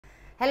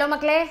Hello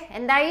Makle,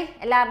 endai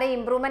ellarde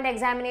improvement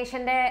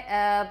examination de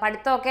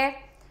padithokke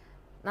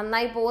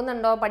നന്നായി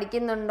പോകുന്നുണ്ടോ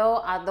പഠിക്കുന്നുണ്ടോ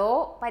അതോ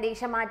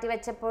പരീക്ഷ മാറ്റി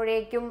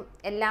വെച്ചപ്പോഴേക്കും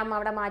എല്ലാം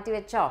അവിടെ മാറ്റി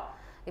വെച്ചോ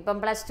ഇപ്പം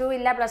 +2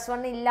 ഇല്ല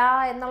 +1 ഇല്ല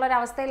എന്നുള്ള ഒരു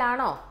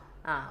അവസ്ഥയിലാണോ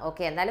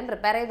ഓക്കേ എന്തായാലും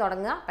പ്രിപ്പയർ ചെയ്തു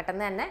തുടങ്ങുക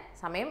പെട്ടെന്ന് തന്നെ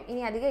സമയം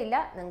ഇനി അധികം ഇല്ല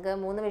നിങ്ങൾക്ക്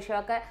 3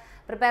 വിഷയമൊക്കെ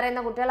പ്രിപ്പയർ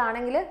ചെയ്യുന്ന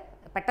കുട്ടികളാണെങ്കിൽ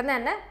പെട്ടെന്ന്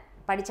തന്നെ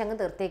പഠിച്ചങ്ങ്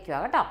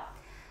തീർത്തേക്കുക കേട്ടോ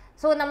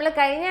സോ നമ്മൾ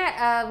കഴിഞ്ഞ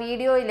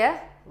വീഡിയോയിൽ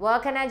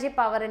വർക്ക് എനർജി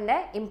പവറിന്റെ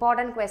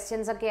ഇമ്പോർട്ടന്റ്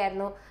ക്വസ്റ്റ്യൻസ് ഒക്കെ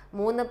ആയിരുന്നു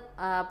 3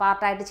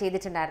 പാർട്ടായിട്ട്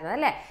ചെയ്തിട്ടുണ്ടായിരുന്നത്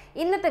അല്ലേ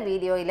ഇന്നത്തെ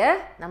വീഡിയോയിൽ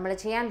നമ്മൾ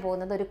ചെയ്യാൻ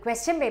പോകുന്നത് ഒരു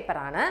ക്വസ്റ്റ്യൻ പേപ്പർ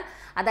ആണ്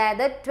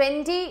അതായത്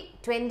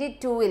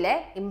 2022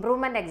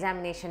 ഇംപ്രൂവ്മെന്റ്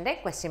എക്സാമിനേഷന്റെ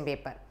ക്വസ്റ്റ്യൻ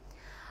പേപ്പർ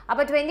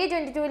അപ്പോൾ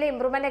 2022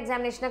 ഇംപ്രൂവ്മെന്റ്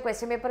എക്സാമിനേഷന്റെ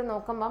ക്വസ്റ്റ്യൻ പേപ്പർ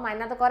നോക്കുമ്പോൾ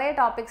അതിനകത്ത് കുറേ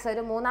ടോപ്പിക്സ്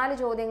ഒരു 3-4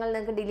 ചോദ്യങ്ങൾ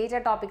നിങ്ങൾക്ക്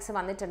ഡിലീറ്റഡ് ടോപ്പിക്സ്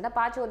വന്നിട്ടുണ്ട്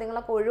അപ്പോൾ ആ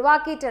ചോദ്യങ്ങളൊക്കെ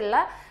ഒഴിവാക്കിയിട്ടുള്ള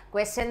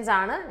ക്വസ്റ്റ്യൻസ്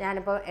ആണ്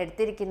ഞാനിപ്പോൾ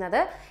എടുത്തിരിക്കുന്നത്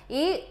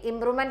ഈ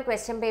ഇംപ്രൂവ്മെന്റ്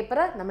ക്വസ്റ്റ്യൻ പേപ്പർ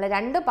നമ്മൾ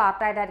 2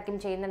 പാർട്ടായിട്ടായിരിക്കും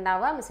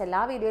ചെയ്യുന്നുണ്ടാവുക മിസ്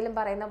എല്ലാ വീഡിയോയിലും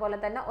പറയുന്ന പോലെ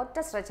തന്നെ ഒറ്റ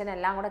സ്ട്രെച്ചിന്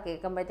എല്ലാം കൂടെ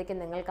കേൾക്കുമ്പോഴത്തേക്കും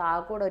നിങ്ങൾക്ക് ആ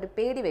കൂടെ ഒരു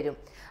പേടി വരും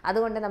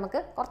അതുകൊണ്ട്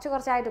നമുക്ക്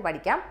കുറച്ചായിട്ട്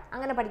പഠിക്കാം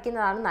അങ്ങനെ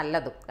പഠിക്കുന്നതാണ്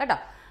നല്ലതും കേട്ടോ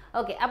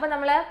ഓക്കെ അപ്പോൾ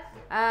നമ്മൾ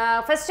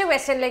ഫസ്റ്റ്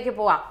ക്വസ്റ്റ്യനിലേക്ക്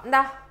പോവാം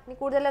എന്താ ഇനി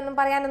കൂടുതലൊന്നും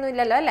പറയാനൊന്നും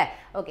ഇല്ലല്ലോ അല്ലേ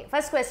ഓക്കെ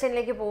ഫസ്റ്റ്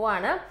ക്വസ്റ്റ്യനിലേക്ക്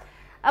പോവാണ്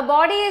A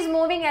body is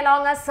moving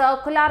along a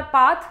circular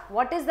path.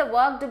 What is the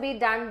work to be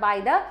done by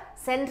the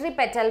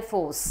centripetal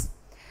force?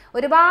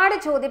 ഒരുപാട്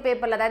ചോദ്യ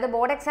പേപ്പറിൽ അതായത്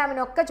ബോർഡ്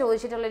എക്സാമിനൊക്കെ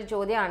ചോദിച്ചിട്ടുള്ളൊരു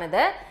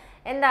ചോദ്യമാണിത്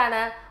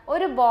എന്താണ്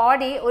ഒരു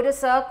ബോഡി ഒരു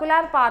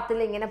സർക്കുലർ പാത്തിൽ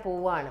ഇങ്ങനെ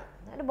പോവുകയാണ്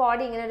ഒരു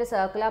ബോഡി ഇങ്ങനെ ഒരു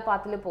സർക്കുലർ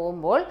പാത്തിൽ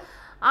പോകുമ്പോൾ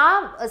ആ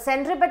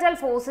സെൻട്രിപെറ്റൽ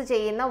ഫോഴ്സ്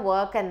ചെയ്യുന്ന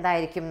വർക്ക്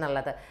എന്തായിരിക്കും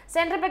എന്നുള്ളത്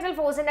സെൻട്രിപെറ്റൽ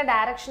ഫോഴ്സിന്റെ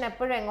ഡയറക്ഷൻ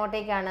എപ്പോഴും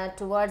എങ്ങോട്ടേക്കാണ്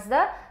ടുവേർഡ്സ് ദ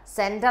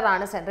സെന്റർ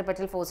ആണ്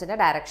സെൻട്രിപെറ്റൽ ഫോഴ്സിന്റെ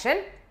ഡയറക്ഷൻ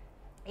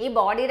ഈ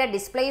ബോഡിയുടെ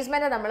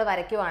ഡിസ്പ്ലേസ്മെന്റ് നമ്മൾ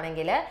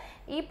വരയ്ക്കുവാണെങ്കിൽ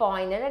ഈ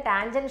പോയിന്റിന്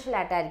ടാൻജൻഷ്യൽ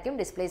ആയിട്ടായിരിക്കും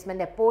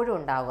ഡിസ്പ്ലേസ്മെന്റ് എപ്പോഴും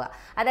ഉണ്ടാവുക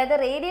അതായത്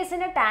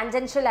റേഡിയസിന്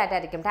ടാൻജൻഷ്യൽ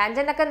ആയിട്ടായിരിക്കും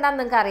ടാൻജന്റ് ഒക്കെ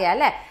എന്താണെന്ന് നിങ്ങൾക്ക് അറിയാം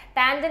അല്ലേ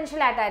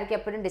ടാൻജൻഷ്യൽ ആയിട്ടായിരിക്കും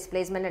എപ്പോഴും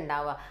ഡിസ്പ്ലേസ്മെന്റ്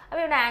ഉണ്ടാവുക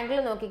അപ്പോൾ ഇവിടെ ആംഗിൾ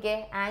നോക്കിക്കേ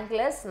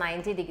ആംഗിൾ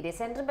 90 ഡിഗ്രി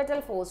സെൻട്രിപെറ്റൽ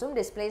ഫോഴ്സും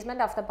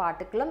ഡിസ്പ്ലേസ്മെന്റ് ഓഫ് ദ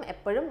പാർട്ടിക്കിളും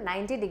എപ്പോഴും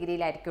 90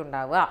 ഡിഗ്രിയിലായിരിക്കും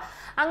ഉണ്ടാവുക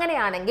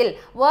അങ്ങനെയാണെങ്കിൽ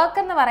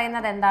വർക്ക് എന്ന്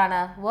പറയുന്നത്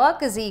എന്താണ്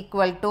work is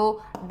equal two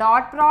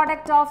dot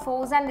product of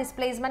force and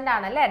displacement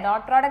ആണ് അല്ലേ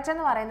ഡോട്ട് പ്രോഡക്റ്റ്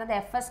എന്ന് പറയുന്നത്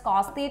FS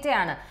cos θ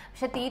ആണ്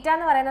പക്ഷെ തീറ്റ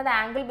എന്ന് പറയുന്നത്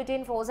angle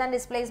between force and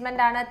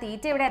displacement ആണ്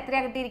തീറ്റ ഇവിടെ എത്രയാണ്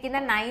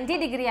കിട്ടിയിരിക്കുന്നത് 90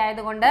 ഡിഗ്രി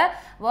ആയതുകൊണ്ട്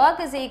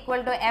work is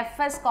equal to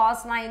FS cos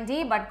 90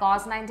 but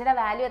cos 90യുടെ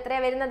value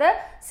എത്രയാണ് വരുന്നത്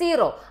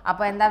 0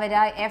 അപ്പോൾ എന്താ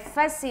വരിക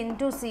FS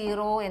into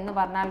 0 എന്ന്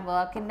പറഞ്ഞാൽ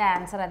വർക്കിന്റെ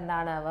ആൻസർ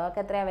എന്താണ്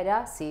വർക്ക് എത്രയാണ്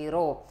വരിക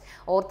 0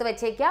 ഓർത്ത്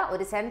വെച്ചേക്കുക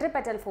ഒരു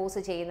സെൻട്രിപെറ്റൽ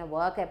ഫോഴ്സ് ചെയ്യുന്ന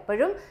വർക്ക്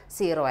എപ്പോഴും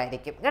 0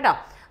 ആയിരിക്കും കേട്ടോ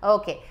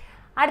ഓക്കെ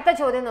അടുത്ത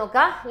ചോദ്യം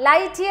നോക്കുക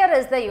light year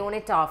is the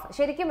unit of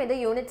ശരിക്കും ഇത്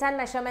യൂണിറ്റ്സ് ആൻഡ്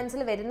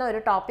മെഷർമെന്റ്സിൽ വരുന്ന ഒരു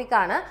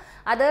ടോപ്പിക്കാണ്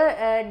അത്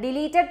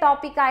ഡിലീറ്റഡ്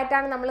ടോപ്പിക്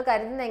ആയിട്ടാണ് നമ്മൾ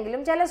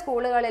കരുതുന്നതെങ്കിലും ചില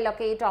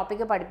സ്കൂളുകളിലൊക്കെ ഈ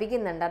ടോപ്പിക്ക്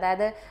പഠിപ്പിക്കുന്നുണ്ട്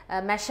അതായത്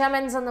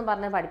മെഷർമെന്റ്സ് എന്ന്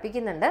പറഞ്ഞ്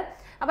പഠിപ്പിക്കുന്നുണ്ട്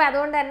അപ്പോൾ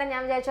അതുകൊണ്ട് തന്നെ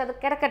ഞാൻ വിചാരിച്ചു അത്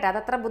കിടക്കട്ടെ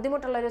അതത്ര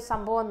ബുദ്ധിമുട്ടുള്ളൊരു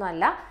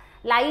സംഭവമൊന്നുമല്ല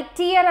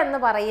ലൈറ്റ് ഇയർ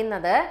എന്ന്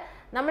പറയുന്നത്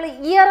നമ്മൾ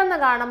ഇയർ എന്ന്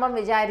കാണുമ്പം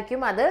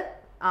വിചാരിക്കും അത്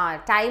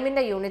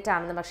ടൈമിൻ്റെ യൂണിറ്റ്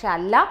ആണെന്ന് പക്ഷെ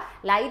അല്ല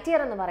ലൈറ്റ്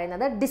ഇയർ എന്ന്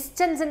പറയുന്നത്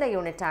ഡിസ്റ്റൻസിൻ്റെ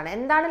യൂണിറ്റ് ആണ്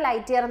എന്താണ്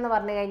ലൈറ്റ് ഇയർ എന്ന്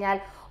പറഞ്ഞു കഴിഞ്ഞാൽ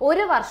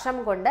ഒരു വർഷം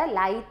കൊണ്ട്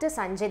ലൈറ്റ്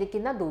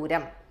സഞ്ചരിക്കുന്ന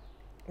ദൂരം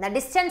the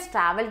distance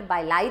travelled by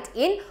light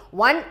in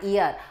 1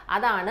 year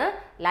അതാണ്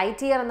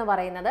ലൈറ്റ് ഇയർ എന്ന്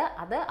പറയുന്നത്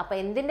അത് അപ്പോൾ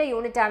എന്തിൻ്റെ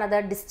യൂണിറ്റ് ആണത്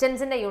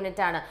ഡിസ്റ്റൻസിൻ്റെ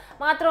യൂണിറ്റ് ആണ്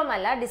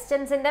മാത്രവുമല്ല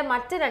ഡിസ്റ്റൻസിൻ്റെ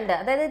മറ്റ് രണ്ട്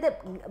അതായത് ഇത്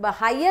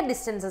ഹയർ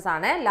ഡിസ്റ്റൻസസ്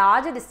ആണ്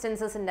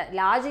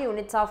ലാർജ്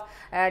യൂണിറ്റ്സ് ഓഫ്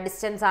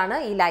ഡിസ്റ്റൻസ് ആണ്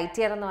ഈ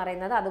ലൈറ്റ് ഇയർ എന്ന്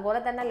പറയുന്നത്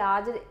അതുപോലെ തന്നെ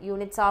ലാർജ്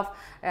യൂണിറ്റ്സ് ഓഫ്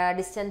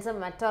ഡിസ്റ്റൻസ്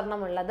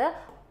മറ്റൊരെണ്ണം ഉള്ളത്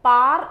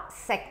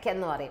പാർസെക്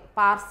എന്ന് പറയും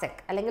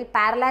പാർസെക് അല്ലെങ്കിൽ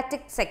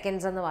പാരലാറ്റിക്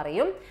സെക്കൻഡ്സ് എന്ന്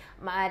പറയും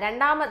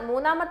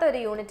മൂന്നാമത്തെ ഒരു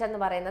യൂണിറ്റ് എന്ന്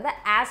പറയുന്നത്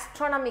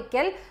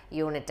ആസ്ട്രോണമിക്കൽ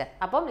യൂണിറ്റ്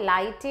അപ്പം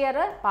light year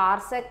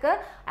parsec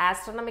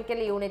astronomical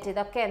unit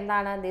ഇതൊക്കെ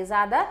എന്താണ് these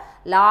are the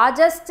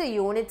largest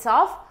units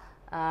of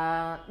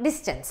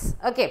distance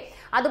okay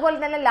അതുപോലെ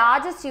തന്നെ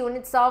ലാർജസ്റ്റ്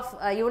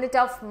യൂണിറ്റ്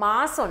ഓഫ്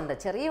മാസ് ഉണ്ട്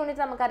ചെറിയ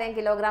യൂണിറ്റ് നമുക്കറിയാം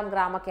കിലോഗ്രാം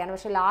ഗ്രാം ഒക്കെയാണ്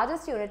പക്ഷേ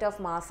ലാർജസ്റ്റ് യൂണിറ്റ്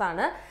ഓഫ് മാസ്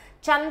ആണ്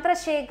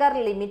ചന്ദ്രശേഖർ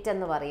ലിമിറ്റ്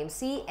എന്ന് പറയും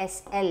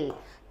CSL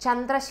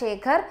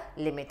ചന്ദ്രശേഖർ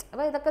ലിമിറ്റ്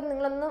അപ്പോൾ ഇതൊക്കെ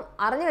നിങ്ങളൊന്ന്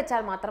അറിഞ്ഞു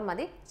വെച്ചാൽ മാത്രം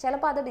മതി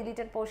ചിലപ്പോൾ അത്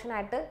ഡിലീറ്റഡ് പോർഷൻ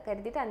ആയിട്ട്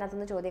കരുതിയിട്ട്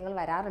അതിനകത്തുനിന്ന് ചോദ്യങ്ങൾ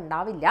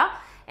വരാറുണ്ടാവില്ല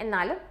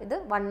എന്നാലും ഇത്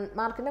 1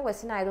 മാർക്കിൻ്റെ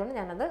ക്വസ്റ്റ്യൻ ആയതുകൊണ്ട്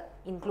ഞാനത്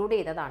ഇൻക്ലൂഡ്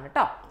ചെയ്തതാണ്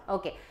കേട്ടോ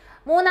ഓക്കെ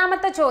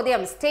മൂന്നാമത്തെ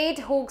ചോദ്യം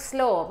സ്റ്റേറ്റ് ഹൂക്സ്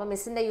ലോ അപ്പോൾ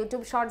മിസ്സിൻ്റെ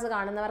യൂട്യൂബ് ഷോർട്സ്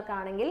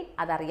കാണുന്നവർക്കാണെങ്കിൽ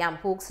അതറിയാം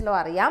ഹൂക്സ് ലോ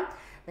അറിയാം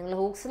നിങ്ങൾ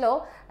ഹൂക്സ് ലോ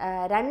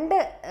 2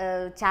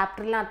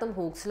 ചാപ്റ്ററിനകത്തും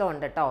ഹൂക്സ് ലോ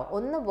ഉണ്ട് കേട്ടോ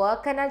ഒന്ന്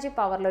വർക്ക് എനർജി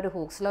പവറിലൊരു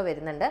ഹൂക്സ് ലോ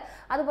വരുന്നുണ്ട്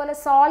അതുപോലെ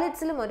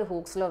സോളിഡ്സിലും ഒരു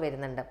ഹൂക്സ് ലോ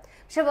വരുന്നുണ്ട്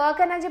പക്ഷേ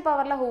വർക്ക് എനർജി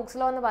പവറിലെ ഹൂക്സ്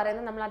ലോ എന്ന്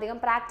പറയുന്നത് നമ്മളധികം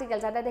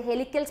പ്രാക്ടിക്കൽസ് അതായത്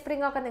ഹെലിക്കൽ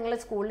സ്പ്രിംഗ് ഒക്കെ നിങ്ങൾ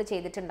സ്കൂളിൽ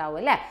ചെയ്തിട്ടുണ്ടാവും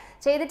അല്ലേ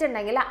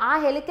ചെയ്തിട്ടുണ്ടെങ്കിൽ ആ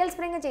ഹെലിക്കൽ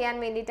സ്പ്രിംഗ് ചെയ്യാൻ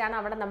വേണ്ടിയിട്ടാണ്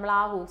അവിടെ നമ്മൾ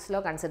ആ ഹൂക്സ്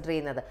ലോ കൺസിഡർ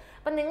ചെയ്യുന്നത്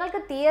അപ്പം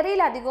നിങ്ങൾക്ക്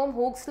തിയറിയിൽ അധികവും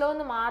ഹൂക്സ് ലോ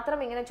എന്ന് മാത്രം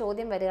ഇങ്ങനെ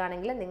ചോദ്യം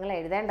വരികയാണെങ്കിൽ നിങ്ങൾ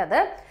എഴുതേണ്ടത്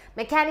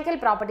mechanical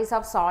properties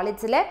of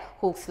സോളിഡ്സിലെ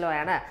Hooke's law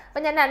ആണ്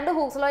അപ്പം ഞാൻ 2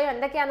 ഹൂക്സ് ലോയും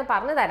എന്തൊക്കെയാണെന്ന്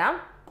പറഞ്ഞു തരാം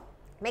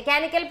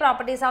mechanical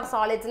properties of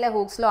സോളിഡ്സിലെ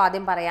Hooke's law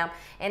ആദ്യം പറയാം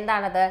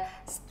എന്താണത്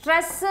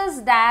stress is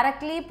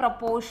directly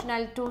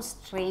proportional to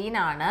strain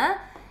ആണ്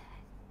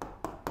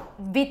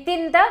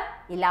വിത്തിൻ ദ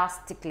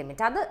ഇലാസ്റ്റിക്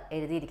ലിമിറ്റ്. അത്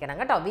എഴുതിയിരിക്കണം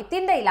കേട്ടോ.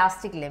 Within the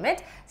elastic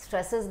limit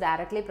stress is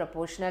directly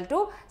proportional to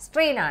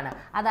strain ആണ്.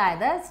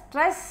 അതായത്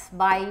സ്ട്രെസ്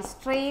ബൈ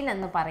സ്ട്രെയിൻ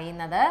എന്ന്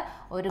പറയുന്നത്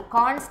ഒരു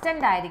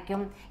കോൺസ്റ്റന്റ്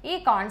ആയിരിക്കും. ഈ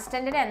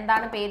കോൺസ്റ്റന്റിന്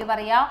എന്താണ് പേര്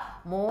പറയുക?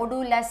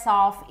 മോഡുലസ്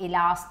ഓഫ്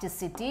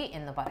ഇലാസ്റ്റിസിറ്റി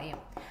എന്ന് പറയും.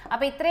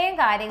 അപ്പോൾ ഇത്രയും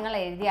കാര്യങ്ങൾ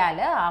എഴുതിയാൽ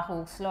ആ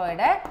ഹൂക്സ്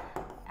ലോയുടെ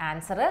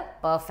ആൻസർ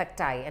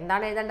പെർഫെക്റ്റ് ആയി.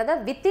 എന്താണ് എഴുതേണ്ടത്?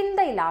 Within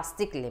the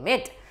elastic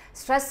limit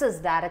stress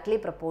is directly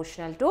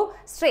proportional to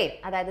strain.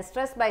 അതായത്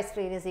stress by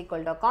strain is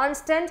equal to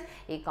constant.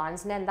 ഈ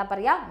കോൺസ്റ്റന്റ് എന്താ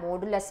പറയുക?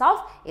 മോഡുലസ്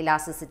ഓഫ്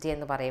ഇലാസ്റ്റിസിറ്റി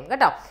എന്ന് പറയും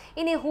കേട്ടോ.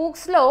 ഇനി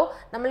ഹൂക്സ് ലോ,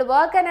 നമ്മൾ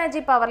വർക്ക്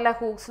എനർജി പവറിലെ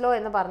ഹൂക്സ് ലോ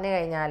എന്ന് പറഞ്ഞു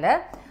കഴിഞ്ഞാൽ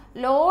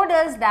Lord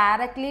is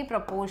directly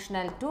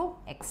proportional to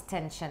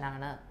extension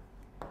ആണ്.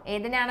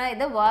 ഏതിനാണ്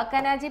ഇത്? വർക്ക്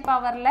എനർജി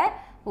പവറിലെ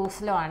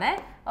ഹൂക്സ് ലോ ആണ്.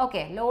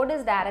 Okay, Lord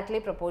is directly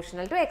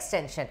proportional to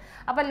extension.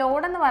 അപ്പോൾ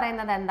ലോഡ് എന്ന്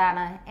പറയുന്നത്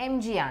എന്താണ്? എം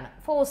ജി ആണ്.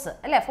 ഫോഴ്സ്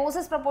അല്ലേ? Force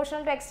is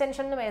proportional to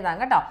extension എന്ന് എഴുതാം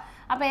കേട്ടോ.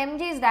 അപ്പോൾ M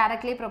G is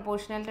directly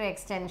proportional to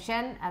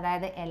extension,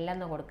 അതായത് എൽ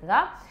എന്ന് കൊടുക്കുക.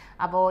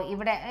 അപ്പോൾ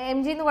ഇവിടെ എം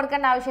ജി എന്ന്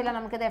കൊടുക്കേണ്ട ആവശ്യമില്ല,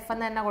 നമുക്കിത് എഫ്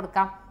എന്ന് തന്നെ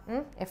കൊടുക്കാം.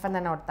 എഫ് എന്ന്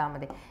തന്നെ കൊടുത്താൽ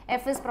മതി.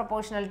 എഫ് ഇസ്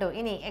പ്രൊപ്പോർഷണൽ ടു,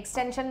 ഇനി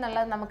എക്സ്റ്റൻഷൻ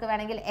എന്നുള്ളത് നമുക്ക്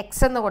വേണമെങ്കിൽ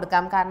എക്സ് എന്ന്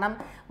കൊടുക്കാം. കാരണം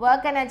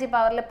വർക്ക് എനർജി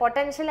പവറിൽ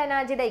പൊട്ടൻഷ്യൽ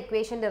എനർജിയുടെ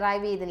ഇക്വേഷൻ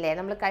ഡിറൈവ് ചെയ്തില്ലേ?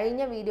 നമ്മൾ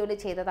കഴിഞ്ഞ വീഡിയോയിൽ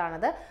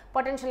ചെയ്തതാണത്.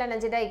 പൊട്ടൻഷ്യൽ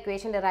എനർജിയുടെ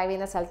ഇക്വേഷൻ ഡിറൈവ്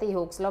ചെയ്യുന്ന സ്ഥലത്ത് ഈ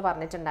ഹൂക്സ് ലോ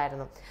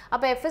പറഞ്ഞിട്ടുണ്ടായിരുന്നു.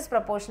 അപ്പോൾ F is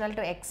proportional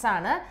to X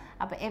ആണ്.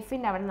 അപ്പോൾ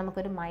എഫിൻ്റെ അവിടെ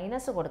നമുക്കൊരു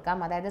മൈനസ് കൊടുക്കാം.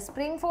 അതായത്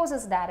spring force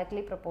is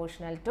directly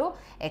proportional to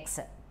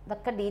X.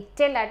 ഇതൊക്കെ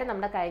ഡീറ്റെയിൽഡ് ആയിട്ട്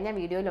നമ്മുടെ കഴിഞ്ഞ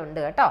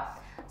വീഡിയോയിലുണ്ട് കേട്ടോ.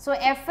 So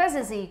F S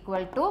is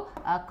equal to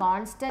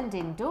constant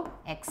in to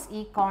X. ഈ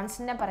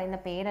കോൺസ്റ്റന്റിനെ പറയുന്ന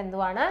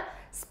പേരെന്തുവാണ്?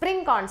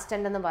 സ്പ്രിംഗ്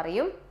കോൺസ്റ്റന്റ് എന്ന്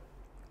പറയും,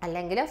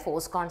 അല്ലെങ്കിൽ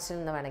ഫോഴ്സ്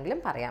കോൺസ്റ്റന്റ് എന്ന് വേണമെങ്കിലും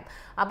പറയാം.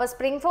 അപ്പോൾ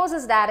spring force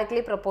is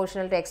directly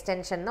proportional to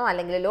extension എന്നോ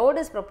അല്ലെങ്കിൽ Lord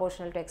is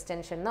proportional to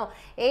extension എന്നോ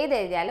ഏത്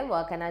എഴുതിയാലും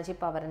വർക്ക് എനർജി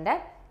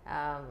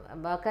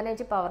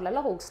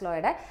പവറിലുള്ള ഹൂക്സ്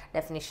ലോയുടെ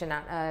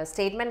ഡെഫിനിഷനാണ്,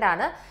 സ്റ്റേറ്റ്മെൻ്റ്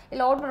ആണ്. ഈ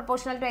ലോഡ്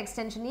പ്രൊപ്പോർഷണൽ ടു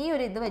എക്സ്റ്റൻഷൻ ഈ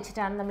ഒരു ഇത്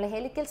വെച്ചിട്ടാണ് നമ്മൾ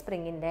ഹെലിക്കൽ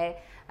സ്പ്രിങ്ങിൻ്റെ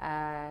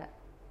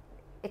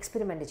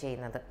എക്സ്പെരിമെൻറ്റ്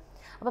ചെയ്യുന്നത്.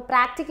 അപ്പോൾ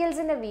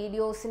പ്രാക്ടിക്കൽസിൻ്റെ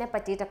വീഡിയോസിനെ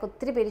പറ്റിയിട്ടൊക്കെ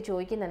ഒത്തിരി പേര്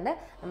ചോദിക്കുന്നുണ്ട്.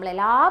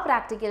 നമ്മളെല്ലാ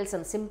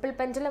പ്രാക്ടിക്കൽസും സിമ്പിൾ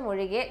പെൻഡുലം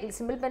ഒഴികെ,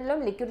 സിമ്പിൾ പെൻഡുലം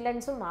ലിക്വിഡ്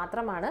ലെൻസും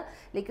മാത്രമാണ്.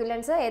 ലിക്വിഡ്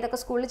ലെൻസ് ഏതൊക്കെ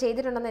സ്കൂളിൽ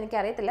ചെയ്തിട്ടുണ്ടെന്ന്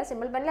എനിക്കറിയത്തില്ല.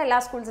 സിമ്പിൾ പെൻഡുലം എല്ലാ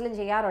സ്കൂൾസിലും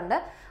ചെയ്യാറുണ്ട്.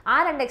 ആ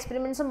 2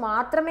 എക്സ്പെരിമെൻറ്റ്സും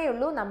മാത്രമേ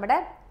ഉള്ളൂ നമ്മുടെ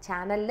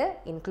ചാനലിൽ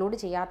ഇൻക്ലൂഡ്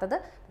ചെയ്യാത്തത്.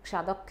 പക്ഷെ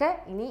അതൊക്കെ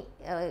ഇനി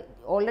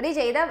ഓൾറെഡി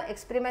ചെയ്ത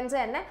എക്സ്പെരിമെൻറ്റ്സ്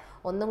തന്നെ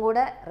ഒന്നും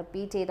കൂടെ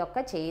റിപ്പീറ്റ്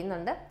ചെയ്തൊക്കെ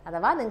ചെയ്യുന്നുണ്ട്.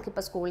 അഥവാ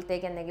നിങ്ങൾക്കിപ്പോൾ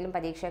സ്കൂളിലേക്ക് എന്തെങ്കിലും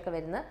പരീക്ഷയൊക്കെ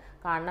വരുന്ന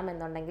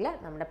കാണണമെന്നുണ്ടെങ്കിൽ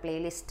നമ്മുടെ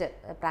പ്ലേലിസ്റ്റ്,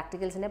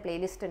 പ്രാക്ടിക്കൽസിൻ്റെ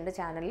പ്ലേലിസ്റ്റ് ഉണ്ട്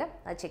ചാനലിൽ.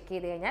 അത് ചെക്ക്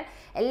ചെയ്ത് കഴിഞ്ഞാൽ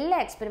എല്ലാ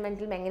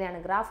എക്സ്പെരിമെൻറ്റിലും എങ്ങനെയാണ്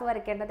ഗ്രാഫ്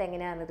വരയ്ക്കേണ്ടത്,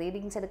 എങ്ങനെയാണ്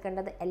റീഡിങ്സ്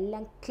എടുക്കേണ്ടത്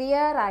എല്ലാം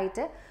ക്ലിയർ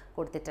ആയിട്ട്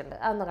കൊടുത്തിട്ടുണ്ട്.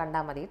 അതൊന്ന്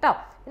കണ്ടാൽ മതി കേട്ടോ.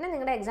 പിന്നെ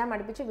നിങ്ങളുടെ എക്സാം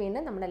അടുപ്പിച്ച്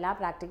വീണ്ടും നമ്മുടെ എല്ലാ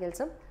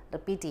പ്രാക്ടിക്കൽസും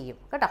റിപ്പീറ്റ് ചെയ്യും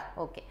കേട്ടോ.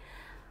 ഓക്കെ,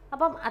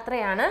 അപ്പം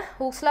അത്രയാണ്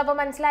ഹൂക്സ് ലോ. അപ്പോൾ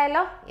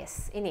മനസ്സിലായല്ലോ? യെസ്.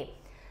 ഇനി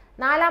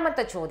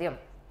 4ാമത്തെ ചോദ്യം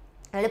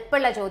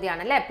എളുപ്പമുള്ള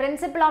ചോദ്യമാണ് അല്ലേ?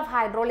 Principle of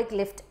hydraulic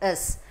lift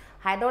is.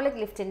 Hydraulic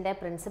ലിഫ്റ്റിൻ്റെ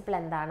principle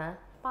എന്താണ്?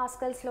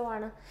 പാസ്കൽസ് ലോ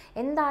ആണ്.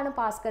 എന്താണ്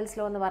പാസ്കൽസ്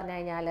ലോ എന്ന് പറഞ്ഞു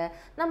കഴിഞ്ഞാൽ,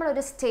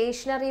 നമ്മളൊരു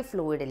സ്റ്റേഷനറി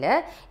ഫ്ലൂയിഡിൽ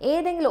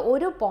ഏതെങ്കിലും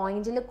ഒരു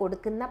പോയിന്റിൽ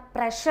കൊടുക്കുന്ന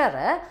പ്രഷർ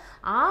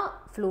ആ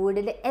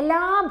ഫ്ലൂയിഡിൽ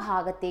എല്ലാ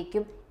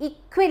ഭാഗത്തേക്കും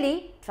ഈക്വലി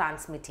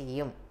ട്രാൻസ്മിറ്റ്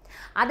ചെയ്യും.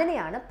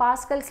 അതിനെയാണ്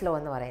പാസ്കൽസ് ലോ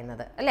എന്ന്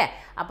പറയുന്നത് അല്ലേ?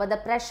 അപ്പോൾ the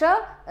pressure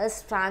is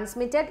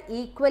transmitted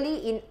equally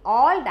in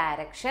all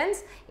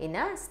directions in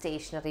a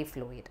stationary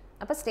fluid.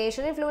 അപ്പോൾ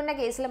സ്റ്റേഷനറി ഫ്ലൂയിഡിൻ്റെ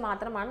കേസിൽ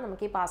മാത്രമാണ്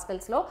നമുക്ക് ഈ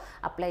പാസ്കൽസ് ലോ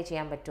അപ്ലൈ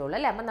ചെയ്യാൻ പറ്റുള്ളൂ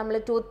അല്ലേ? അപ്പോൾ നമ്മൾ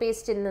ടൂത്ത്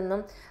പേസ്റ്റിൽ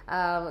നിന്നും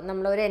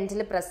നമ്മളൊരു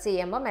എൻഡിൽ പ്രസ്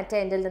ചെയ്യുമ്പോൾ മറ്റേ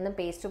എൻഡിൽ നിന്നും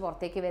പേസ്റ്റ്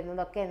പുറത്തേക്ക്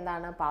വരുന്നതൊക്കെ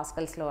എന്താണ്?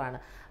 പാസ്കൽസ് ലോ ആണ്.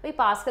 അപ്പോൾ ഈ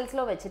പാസ്കൽസ്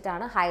ലോ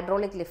വെച്ചിട്ടാണ്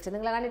ഹൈഡ്രോളിക് ലിഫ്റ്റ്,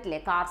 നിങ്ങൾ കണ്ടിട്ടില്ലേ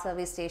കാർ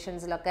സർവീസ്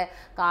സ്റ്റേഷൻസിലൊക്കെ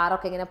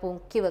കാറൊക്കെ ഇങ്ങനെ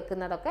പൊക്കി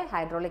വെക്കുന്നതൊക്കെ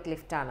ഹൈഡ്രോളിക്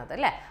ലിഫ്റ്റ് ആണത്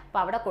അല്ലേ?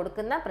 അപ്പോൾ അവിടെ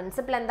കൊടുക്കുന്ന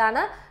പ്രിൻസിപ്പിൾ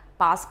എന്താണ്?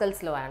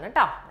 പാസ്കൽസ് ലോ ആണ്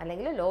കേട്ടോ.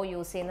 അല്ലെങ്കിൽ ലോ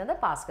യൂസ് ചെയ്യുന്നത്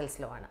പാസ്കൽസ്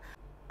ലോ ആണ്.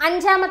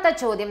 5ാമത്തെ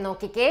ചോദ്യം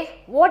നോക്കിക്കേ.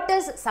 What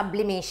is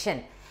sublimation?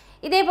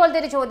 ഇതേപോലത്തെ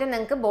ഒരു ചോദ്യം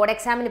നിങ്ങൾക്ക് ബോർഡ്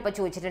എക്സാമിന് ഇപ്പോൾ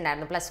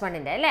ചോദിച്ചിട്ടുണ്ടായിരുന്നു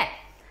 +1-ൻ്റെ അല്ലേ?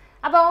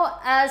 അപ്പോൾ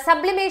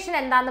സബ്ലിമേഷൻ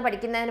എന്താണെന്ന്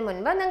പഠിക്കുന്നതിന്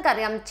മുൻപ്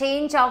നിങ്ങൾക്കറിയാം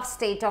change of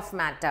state of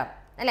matter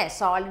അല്ലേ?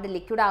 സോളിഡ്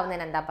ലിക്വിഡ്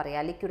ആവുന്നതിന് എന്താ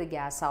പറയുക? ലിക്വിഡ്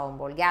ഗ്യാസ്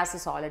ആവുമ്പോൾ, ഗ്യാസ്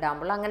സോളിഡ്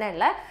ആകുമ്പോൾ,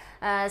 അങ്ങനെയുള്ള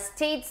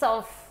സ്റ്റേറ്റ്സ്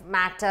ഓഫ്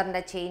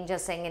മാറ്ററിൻ്റെ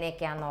ചേഞ്ചസ്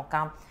എങ്ങനെയൊക്കെയാണെന്ന്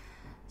നോക്കാം.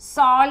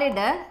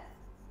 സോളിഡ്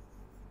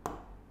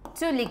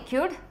ടു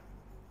ലിക്വിഡ്,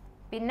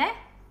 പിന്നെ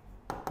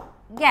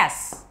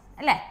ഗ്യാസ്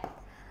അല്ലേ?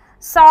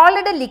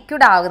 സോളിഡ്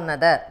ലിക്വിഡ്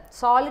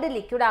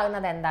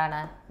ആകുന്നത് എന്താണ്?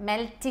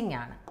 മെൽറ്റിംഗ്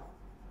ആണ്,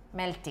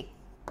 മെൽറ്റിംഗ്.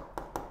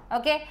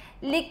 ഓക്കെ,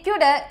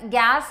 ലിക്വിഡ്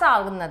ഗ്യാസ്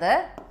ആകുന്നത്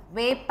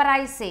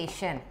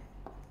വേപ്പറൈസേഷൻ.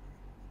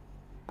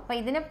 അപ്പോൾ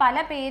ഇതിന് പല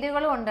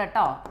പേരുകളും ഉണ്ട്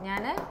കേട്ടോ.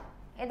 ഞാൻ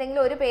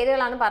ഏതെങ്കിലും ഒരു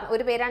പേരാണ്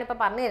ഇപ്പോൾ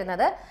പറഞ്ഞു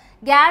തരുന്നത്.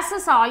 ഗ്യാസ്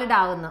സോളിഡ്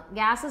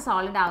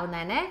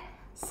ആകുന്നതിനെ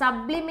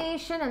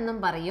സബ്ലിമേഷൻ എന്നും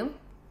പറയും,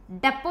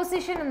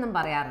 ഡെപ്പോസിഷൻ എന്നും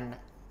പറയാറുണ്ട്.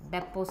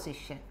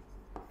 ഡെപ്പോസിഷൻ.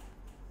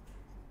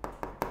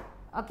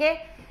 ഓക്കെ,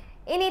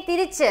 ഇനി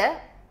തിരിച്ച്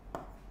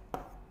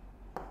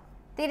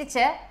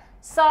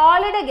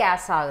സോളിഡ്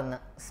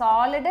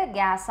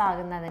ഗ്യാസ്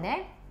ആകുന്നതിനെ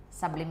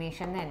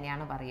സബ്ലിമേഷൻ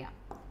തന്നെയാണ് പറയുക.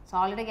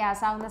 സോളിഡ്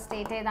ഗ്യാസ് ആകുന്ന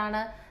സ്റ്റേറ്റ്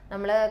ഏതാണ്?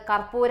 നമ്മൾ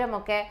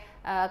കർപ്പൂരമൊക്കെ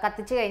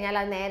കത്തിച്ചു കഴിഞ്ഞാൽ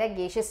അത് നേരെ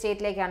ഗേഷ്യസ്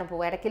സ്റ്റേറ്റിലേക്കാണ്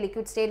പോവുക, ഇടയ്ക്ക്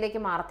ലിക്വിഡ് സ്റ്റേറ്റിലേക്ക്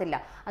മാറത്തില്ല.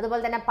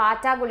 അതുപോലെ തന്നെ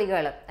പാറ്റ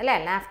ഗുളികകൾ അല്ലേ,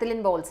 നാഫ്തലിൻ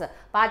ബോൾസ്,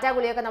 പാറ്റ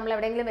ഗുളികയൊക്കെ നമ്മൾ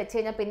എവിടെയെങ്കിലും വെച്ച്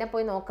കഴിഞ്ഞാൽ പിന്നെ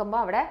പോയി നോക്കുമ്പോൾ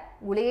അവിടെ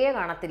ഗുളികയെ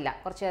കാണത്തില്ല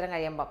കുറച്ച് നേരം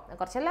കഴിയുമ്പോൾ,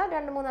 കുറച്ചല്ല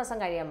 2-3 ദിവസം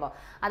കഴിയുമ്പോൾ.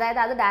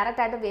 അതായത് അത്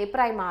ഡയറക്റ്റ് ആയിട്ട്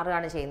വേപ്പറായി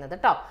മാറുകയാണ് ചെയ്യുന്നത്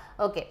കേട്ടോ.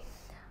 ഓക്കെ,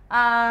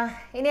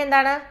 ഇനി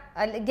എന്താണ്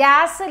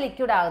ഗ്യാസ്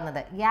ലിക്വിഡ്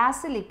ആകുന്നത്?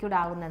 ഗ്യാസ് ലിക്വിഡ്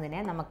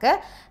ആകുന്നതിനെ നമുക്ക്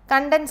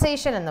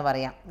കണ്ടൻസേഷൻ എന്ന്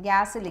പറയാം.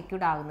 ഗ്യാസ്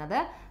ലിക്വിഡ് ആകുന്നത്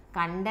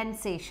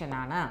കണ്ടൻസേഷൻ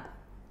ആണ്.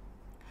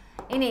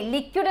 ഇനി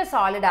ലിക്വിഡ്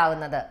സോളിഡ്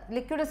ആവുന്നത്,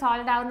 ലിക്വിഡ്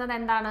സോളിഡ് ആവുന്നത്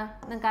എന്താണ്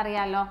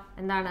നിങ്ങൾക്കറിയാമല്ലോ,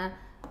 എന്താണ്?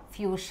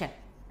 ഫ്യൂഷൻ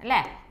അല്ലേ,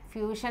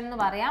 ഫ്യൂഷൻ എന്ന്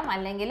പറയാം,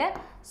 അല്ലെങ്കിൽ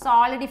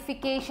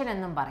സോളിഡിഫിക്കേഷൻ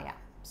എന്നും പറയാം.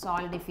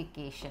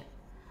 സോളിഡിഫിക്കേഷൻ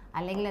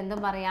അല്ലെങ്കിൽ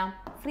എന്തും പറയാം,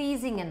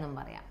 ഫ്രീസിങ് എന്നും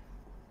പറയാം.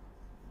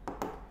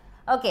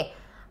 ഓക്കെ,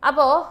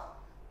 അപ്പോൾ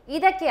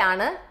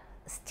ഇതൊക്കെയാണ്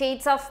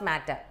States of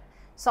matter.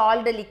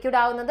 Solid liquid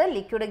ആവുന്നത്,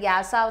 ലിക്വിഡ്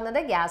ഗ്യാസ് ആവുന്നത്,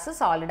 ഗ്യാസ്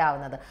സോളിഡ്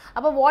ആവുന്നത്.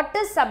 അപ്പോൾ വാട്ട്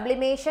ഈസ്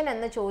സബ്ലിമേഷൻ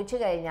എന്ന് ചോദിച്ചു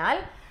കഴിഞ്ഞാൽ,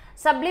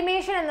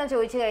 സബ്ലിമേഷൻ എന്ന്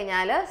ചോദിച്ചു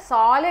കഴിഞ്ഞാൽ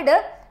സോളിഡ്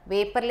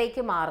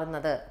വേപ്പറിലേക്ക്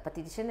മാറുന്നത്. അപ്പോൾ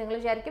തിരിച്ച് നിങ്ങൾ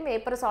വിചാരിക്കും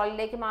വേപ്പർ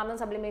സോളിഡിലേക്ക് മാറുന്ന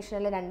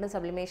സബ്ലിമേഷനല്ല, രണ്ടും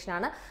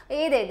സബ്ലിമേഷനാണ്.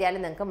 ഏത്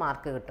എഴുതിയാലും നിങ്ങൾക്ക്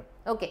മാർക്ക് കിട്ടും.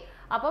 ഓക്കെ,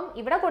 അപ്പം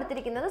ഇവിടെ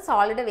കൊടുത്തിരിക്കുന്നത്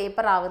സോളിഡ്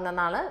വേപ്പർ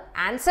ആവുന്നതാണ്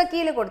ആൻസർ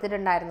കീയിൽ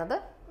കൊടുത്തിട്ടുണ്ടായിരുന്നത്,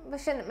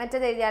 പക്ഷെ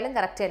മറ്റേത് എഴുതിയാലും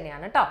കറക്റ്റ്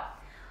തന്നെയാണ് കേട്ടോ.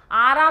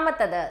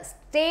 ആറാമത്തത്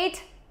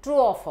state true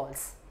or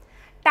false.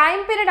 Time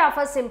period of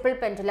A simple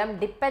pendulum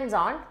depends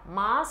on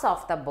mass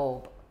of the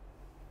Bob.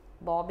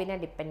 ബോബിനെ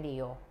depend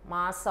ചെയ്യുമോ?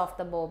 മാസ് ഓഫ്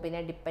ദ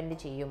ബോബിനെ ഡിപ്പെൻഡ്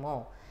ചെയ്യുമോ?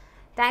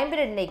 ടൈം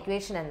പീരീഡിൻ്റെ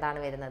ഇക്വേഷൻ എന്താണ്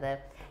വരുന്നത്?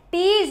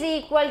 T is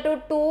equal to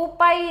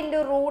 2π ×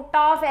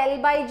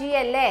 √L/g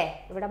അല്ലേ?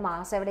 ഇവിടെ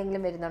മാസ്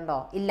എവിടെയെങ്കിലും വരുന്നുണ്ടോ?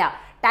 ഇല്ല.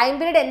 ടൈം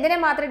പീരീഡ് എന്തിനെ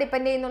മാത്രമേ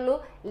ഡിപ്പെൻഡ് ചെയ്യുന്നുള്ളൂ?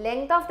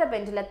 Length of the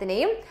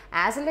പെൻഡുലത്തിനെയും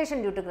acceleration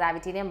due to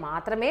ഗ്രാവിറ്റിനെയും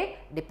മാത്രമേ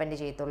ഡിപ്പെൻഡ്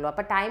ചെയ്യത്തുള്ളൂ.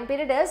 അപ്പോൾ time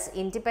period is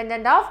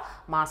independent of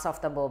mass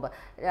of the Bob.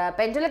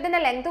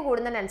 പെൻഡുലത്തിൻ്റെ length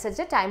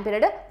കൂടുന്നതിനനുസരിച്ച് ടൈം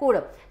പീരീഡ്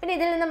കൂടും. പിന്നെ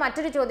ഇതിൽ നിന്ന്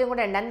മറ്റൊരു ചോദ്യം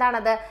കൂടെ ഉണ്ട്.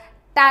 എന്താണത്?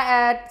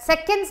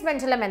 സെക്കൻഡ്സ്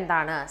പെൻഡുലം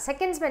എന്താണ്?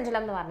 സെക്കൻഡ്സ്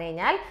പെൻഡുലം എന്ന് പറഞ്ഞു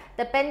കഴിഞ്ഞാൽ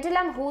the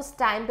pendulum whose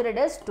time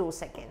period is 2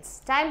 seconds.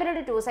 Time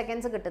period 2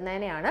 seconds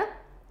കിട്ടുന്നതിനെയാണ്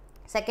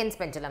seconds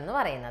pendulum എന്ന്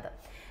പറയുന്നത്.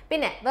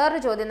 പിന്നെ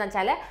വേറൊരു ചോദ്യം എന്ന്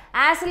വെച്ചാൽ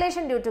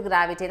ആക്സിലേഷൻ ഡ്യൂ ടു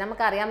ഗ്രാവിറ്റി.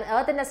 നമുക്കറിയാം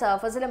എർത്തിൻ്റെ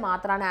സർഫസിൽ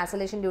മാത്രമാണ്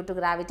acceleration due to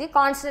gravity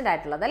constant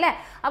ആയിട്ടുള്ളത് അല്ലേ?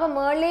 അപ്പോൾ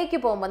മുകളിലേക്ക്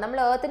പോകുമ്പോൾ,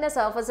 നമ്മൾ എർത്തിൻ്റെ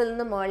സർഫസിൽ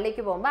നിന്ന്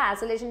മുകളിലേക്ക് പോകുമ്പോൾ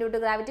ആക്സിലേഷൻ ഡ്യൂ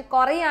ടു ഗ്രാവിറ്റി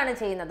കുറയാണ്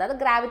ചെയ്യുന്നത്. അത്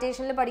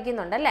ഗ്രാവിറ്റേഷനിൽ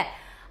പഠിക്കുന്നുണ്ട് അല്ലേ?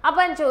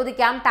 അപ്പോൾ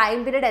ചോദിക്കാം ടൈം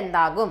പീരീഡ്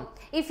എന്താകും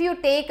if you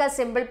take A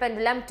simple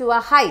pendulum to A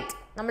height.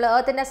 നമ്മൾ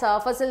എർത്തിൻ്റെ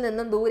സർഫസിൽ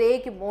നിന്നും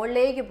ദൂരേക്ക്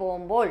മുകളിലേക്ക്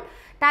പോകുമ്പോൾ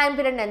ടൈം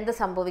പീരീഡിന് എന്ത്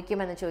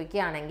സംഭവിക്കുമെന്ന്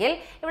ചോദിക്കുകയാണെങ്കിൽ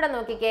ഇവിടെ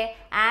നോക്കിക്കേ,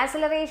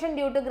 ആക്സിലറേഷൻ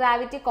ഡ്യൂ ടു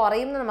ഗ്രാവിറ്റി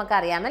കുറയുമെന്ന്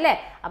നമുക്കറിയാം അല്ലേ?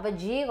 അപ്പോൾ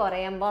ജി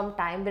കുറയുമ്പം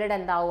ടൈം പീരീഡ്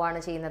എന്താവുകയാണ്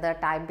ചെയ്യുന്നത്?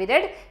 ടൈം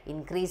പീരീഡ്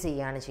ഇൻക്രീസ്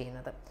ചെയ്യുകയാണ്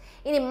ചെയ്യുന്നത്.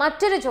 ഇനി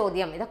മറ്റൊരു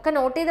ചോദ്യം, ഇതൊക്കെ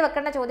നോട്ട് ചെയ്ത്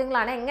വെക്കേണ്ട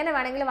ചോദ്യങ്ങളാണ്, എങ്ങനെ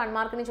വേണമെങ്കിലും 1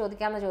 മാർക്കിന്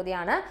ചോദിക്കാവുന്ന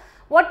ചോദ്യമാണ്.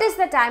 What is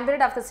the time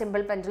period of the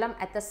simple pendulum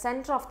at the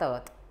centre of the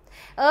earth?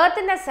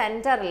 എർത്തിൻ്റെ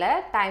സെൻറ്ററിൽ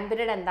ടൈം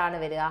പീരീഡ് എന്താണ്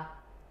വരിക?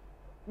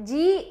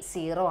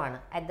 G0 ആണ്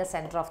at the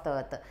centre of the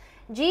earth.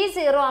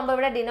 G0 ആകുമ്പോൾ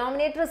ഇവിടെ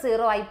ഡിനോമിനേറ്റർ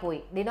 0 ആയി പോയി.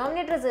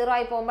 ഡിനോമിനേറ്റർ 0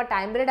 ആയി പോകുമ്പോൾ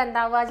ടൈം പീരീഡ്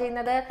എന്താവുക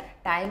ചെയ്യുന്നത്?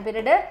 ടൈം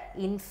പീരീഡ്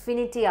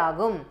ഇൻഫിനിറ്റി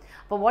ആകും.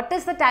 അപ്പോൾ what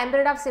is the time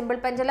period of simple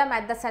pendulum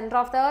at the centre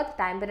of the earth?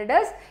 Time period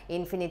is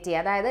infinity.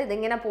 അതായത്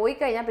ഇതിങ്ങനെ പോയി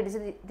കഴിഞ്ഞാൽ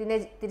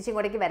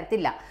തിരിച്ചിങ്ങോട്ടേക്ക്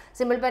വരത്തില്ല.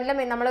 സിമ്പിൾ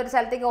പെൻഡുലം നമ്മളൊരു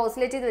സ്ഥലത്തേക്ക്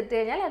ഓസിലേറ്റ് ചെയ്ത് വിട്ട്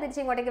കഴിഞ്ഞാൽ അത്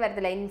തിരിച്ചിങ്ങോട്ടേക്ക്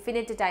വരത്തില്ല.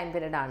 ഇൻഫിനിറ്റ് ടൈം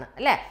പീരീഡ് ആണ്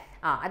അല്ലേ?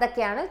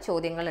 അതൊക്കെയാണ്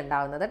ചോദ്യങ്ങൾ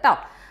ഉണ്ടാവുന്നത് കേട്ടോ.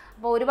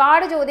 അപ്പോൾ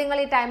ഒരുപാട് ചോദ്യങ്ങൾ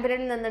ഈ ടൈം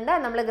പീരീഡിൽ നിന്നുണ്ട്.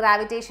 നമ്മൾ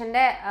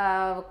ഗ്രാവിറ്റേഷൻ്റെ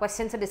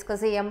ക്വസ്റ്റ്യൻസ്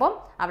ഡിസ്കസ് ചെയ്യുമ്പോൾ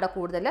അവിടെ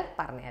കൂടുതൽ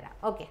പറഞ്ഞുതരാം.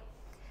 ഓക്കെ,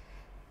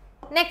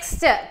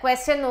 നെക്സ്റ്റ്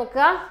ക്വസ്റ്റ്യൻ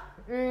നോക്കുക.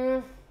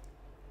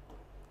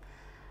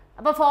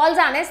 അപ്പോൾ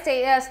ഫോൾസ് ആണ്.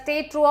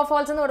 സ്റ്റേറ്റ് ട്രൂ ഓർ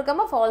ഫോൾസ് എന്ന്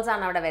കൊടുക്കുമ്പോൾ ഫോൾസ്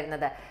ആണ് അവിടെ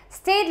വരുന്നത്.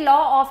 State law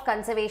of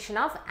conservation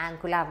of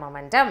angular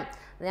momentum.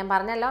 ഞാൻ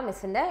പറഞ്ഞല്ലോ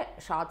മിസ്സിൻ്റെ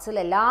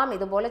ഷോർട്സിലെല്ലാം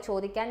ഇതുപോലെ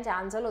ചോദിക്കാൻ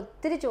ചാൻസുള്ള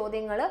ഒത്തിരി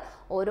ചോദ്യങ്ങൾ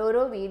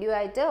ഓരോരോ വീഡിയോ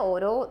ആയിട്ട്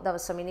ഓരോ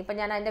ദിവസം. ഇനിയിപ്പോൾ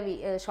ഞാൻ അതിൻ്റെ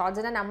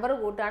ഷോർട്സിൻ്റെ നമ്പർ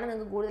കൂട്ടുകയാണ്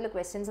നിങ്ങൾക്ക് കൂടുതൽ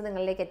ക്വസ്റ്റ്യൻസ്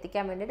നിങ്ങളിലേക്ക്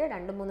എത്തിക്കാൻ വേണ്ടിയിട്ട്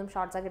 2-3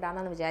 ഷോർട്സ് ഒക്കെ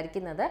ഇടാമെന്നാണ്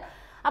വിചാരിക്കുന്നത്.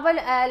 അപ്പോൾ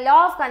law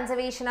of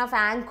conservation of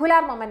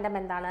angular momentum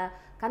എന്താണ്?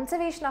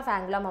 കൺസർവേഷൻ ഓഫ്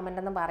ആംഗുലാർ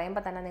മൊമെൻറ്റം എന്ന്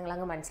പറയുമ്പോൾ തന്നെ നിങ്ങൾ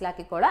അങ്ങ്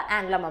മനസ്സിലാക്കിക്കോളൂ,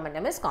 angular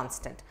momentum is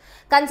constant.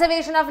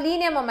 Conservation of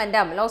linear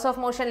momentum loss of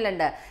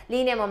മോഷനിലുണ്ട്,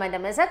 linear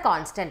momentum is A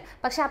constant.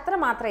 പക്ഷെ അത്ര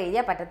മാത്രം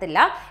എഴുതിയാൽ പറ്റത്തില്ല,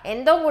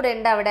 എന്തോ കൂടെ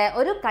ഉണ്ട് അവിടെ,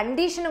 ഒരു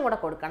കണ്ടീഷനും കൂടെ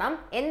കൊടുക്കണം.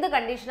 എന്ത്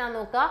കണ്ടീഷനാണ്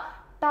നോക്കുക?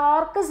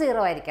 ടോർക്ക്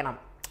 0 ആയിരിക്കണം.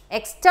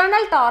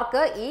 എക്സ്റ്റേണൽ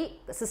ടോർക്ക് ഈ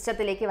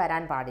സിസ്റ്റത്തിലേക്ക്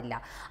വരാൻ പാടില്ല.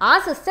 ആ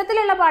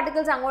സിസ്റ്റത്തിലുള്ള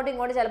പാർട്ടിക്കിൾസ് അങ്ങോട്ടും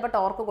ഇങ്ങോട്ടും ചിലപ്പോൾ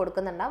ടോർക്ക്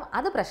കൊടുക്കുന്നുണ്ടാവും,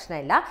 അത്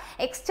പ്രശ്നമില്ല.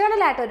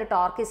 എക്സ്റ്റേണൽ ആയിട്ട് ഒരു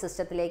ടോർക്ക് ഈ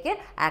സിസ്റ്റത്തിലേക്ക്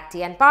ആക്ട്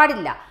ചെയ്യാൻ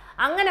പാടില്ല.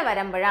 അങ്ങനെ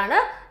വരുമ്പോഴാണ്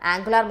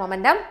ആംഗുലാർ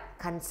മൊമെൻറ്റം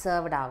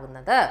കൺസേർവ്ഡ്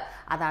ആവുന്നത്.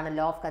 അതാണ്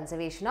law of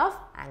conservation of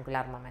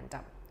angular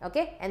momentum.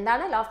 Okay,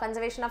 എന്താണ് law of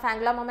conservation of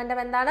angular momentum?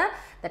 എന്താണ്?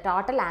 The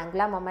total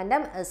angular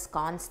momentum is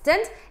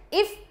constant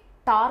if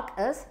torque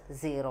is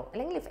 0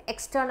 അല്ലെങ്കിൽ if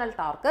external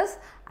torque is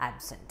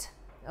absent.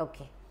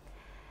 Okay,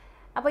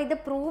 അപ്പോൾ ഇത്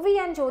prove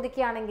ചെയ്യാൻ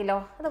ചോദിക്കുകയാണെങ്കിലോ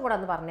അതും കൂടെ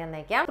ഒന്ന് പറഞ്ഞു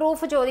തന്നേക്കാം.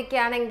 പ്രൂഫ്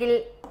ചോദിക്കുകയാണെങ്കിൽ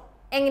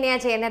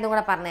എങ്ങനെയാണ് ചെയ്യുന്നതെന്നും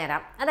കൂടെ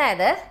പറഞ്ഞുതരാം.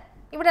 അതായത്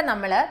ഇവിടെ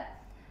നമ്മൾ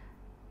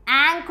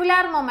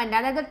ആംഗുലാർ മൊമെൻറ്റ്,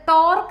 അതായത്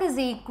torque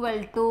is equal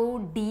to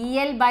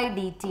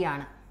dl/dt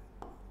ആണ്.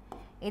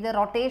 ഇത്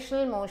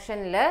റൊട്ടേഷണൽ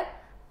മോഷനിൽ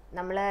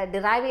നമ്മൾ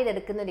ഡിറൈവ്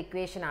ചെയ്തെടുക്കുന്ന ഒരു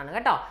ഇക്വേഷൻ ആണ്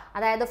കേട്ടോ.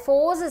 അതായത്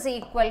force is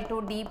equal to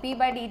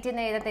dp/dt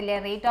എന്ന് എഴുതത്തില്ലേ,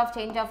 rate of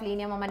change of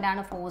linear moment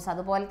ആണ് ഫോഴ്സ്.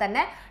 അതുപോലെ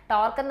തന്നെ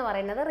ടോർക്ക് എന്ന്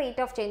പറയുന്നത്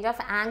rate of change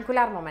of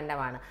angular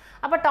momentum ആണ്.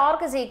 അപ്പോൾ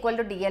torque is equal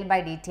to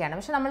dl/dt ആണ്.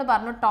 പക്ഷെ നമ്മൾ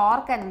പറഞ്ഞു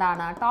ടോർക്ക്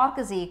എന്താണ്,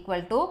 ടോർക്ക് ഇസ്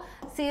ഈക്വൽ ടു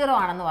 0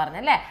 ആണെന്ന്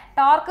പറഞ്ഞു അല്ലേ.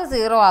 ടോർക്ക്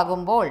 0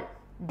 ആകുമ്പോൾ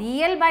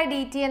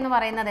dl/dt എന്ന്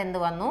പറയുന്നത് എന്ത്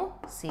വന്നു,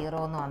 0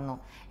 എന്ന് വന്നു.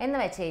 എന്ന്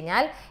വെച്ച്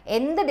കഴിഞ്ഞാൽ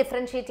എന്ത്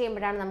ഡിഫറൻഷ്യേറ്റ്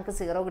ചെയ്യുമ്പോഴാണ് നമുക്ക്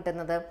 0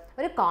 കിട്ടുന്നത്,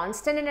 ഒരു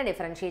കോൺസ്റ്റന്റിനെ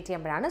ഡിഫറൻഷ്യേറ്റ്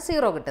ചെയ്യുമ്പോഴാണ്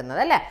 0 കിട്ടുന്നത്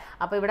അല്ലേ.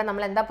 അപ്പോൾ ഇവിടെ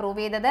നമ്മൾ എന്താ പ്രൂവ്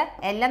ചെയ്തത്,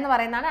 L എന്ന്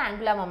പറയുന്നതാണ്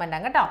ആംഗുലാർ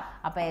മൊമെന്റം കേട്ടോ.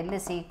 അപ്പോൾ L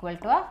is equal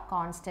to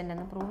constant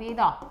എന്ന് പ്രൂവ്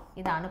ചെയ്തോ.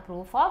 ഇതാണ്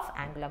പ്രൂഫ് ഓഫ്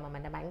ആംഗുലാർ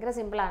മൊമെന്റം. ഭയങ്കര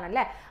സിമ്പിൾ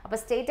ആണല്ലേ. അപ്പോൾ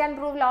state and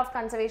prove law of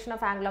conservation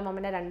of angular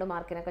momentum 2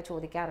 മാർക്കിനൊക്കെ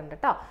ചോദിക്കാറുണ്ട്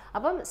കേട്ടോ.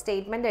 അപ്പം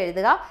സ്റ്റേറ്റ്മെന്റ്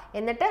എഴുതുക,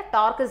 എന്നിട്ട്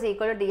torque is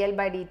equal to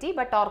dl/dt,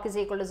 but torque is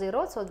equal to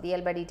 0, so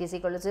dl/dt is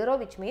equal to 0,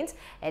 which means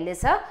L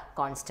is a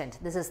constant.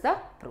 This is the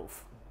proof.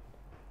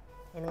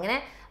 ഇങ്ങനെ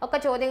ഒക്കെ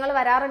ചോദ്യങ്ങൾ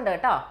വരാറുണ്ട്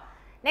കേട്ടോ.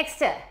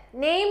 Next,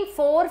 name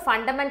 4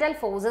 fundamental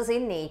forces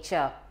in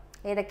nature.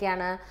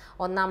 ഏതൊക്കെയാണ്?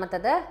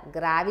 ഒന്നാമത്തത്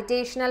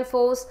gravitational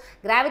force.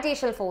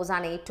 Gravitational force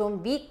ആണ് ഏറ്റവും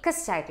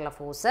weakest ആയിട്ടുള്ള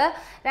ഫോഴ്സ്.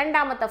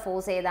 രണ്ടാമത്തെ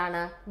ഫോഴ്സ്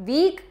ഏതാണ്?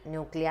 Weak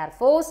nuclear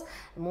force.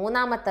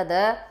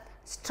 മൂന്നാമത്തത്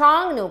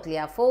സ്ട്രോങ്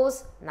ന്യൂക്ലിയർ ഫോഴ്സ്.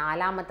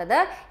 നാലാമത്തത്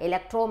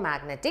ഇലക്ട്രോ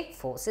മാഗ്നറ്റിക്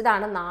ഫോഴ്സ്.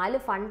 ഇതാണ് 4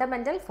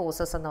 ഫണ്ടമെന്റൽ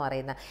ഫോഴ്സസ് എന്ന്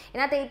പറയുന്നത്.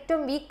 ഇതിനകത്ത്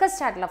ഏറ്റവും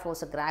വീക്കസ്റ്റ് ആയിട്ടുള്ള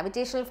ഫോഴ്സ്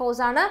ഗ്രാവിറ്റേഷണൽ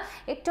ഫോഴ്സ് ആണ്.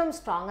 ഏറ്റവും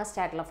സ്ട്രോങ്ങസ്റ്റ്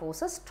ആയിട്ടുള്ള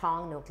ഫോഴ്സ്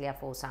സ്ട്രോങ് ന്യൂക്ലിയർ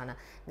ഫോഴ്സ് ആണ്.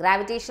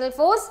 Gravitational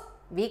force,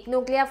 weak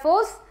nuclear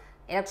force,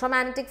 electro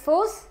magnetic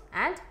force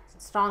and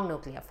strong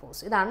nuclear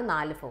force. ഇതാണ്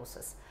 4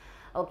 ഫോഴ്സസ്.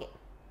 ഓക്കെ,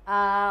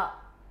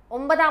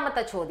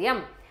 9ാമത്തെ ചോദ്യം,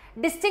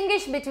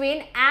 distinguish between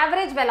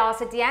average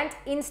velocity and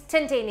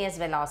instantaneous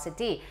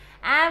velocity.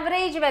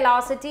 Average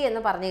velocity എന്ന്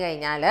പറഞ്ഞു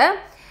കഴിഞ്ഞാൽ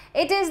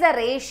it is the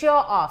ratio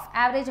of,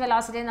 average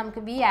velocity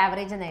നമുക്ക് V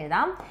average എന്ന്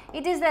എഴുതാം.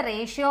 It is the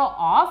ratio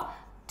of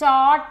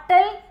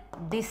total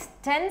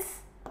distance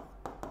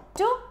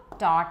to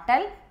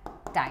total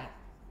time.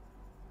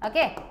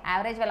 Okay,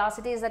 average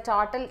velocity is the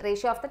total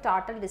ratio of the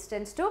total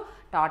distance to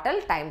total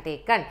time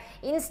taken.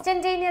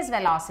 Instantaneous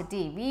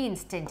velocity, v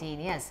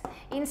instantaneous.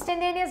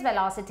 Instantaneous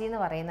velocity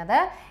എന്ന് പറയുന്നത്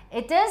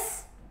it is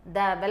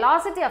the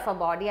velocity of a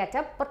body at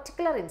a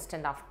particular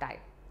instant of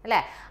time. അല്ലേ?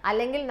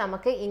 അല്ലെങ്കിൽ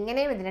നമുക്ക്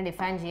ഇങ്ങനെയും ഇതിനെ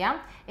define ചെയ്യാം.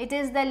 It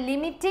is the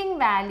limiting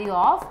value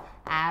of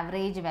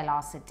average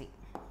velocity.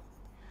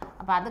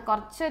 അപ്പോൾ അത്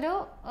കുറച്ചൊരു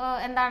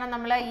എന്താണ്,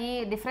 നമ്മൾ ഈ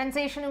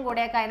ഡിഫറൻസിയേഷനും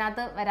കൂടെയൊക്കെ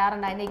അതിനകത്ത്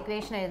വരാറുണ്ട് അതിൻ്റെ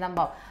ഇക്വേഷൻ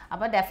എഴുതുമ്പോൾ.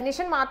 അപ്പോൾ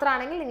ഡെഫിനിഷൻ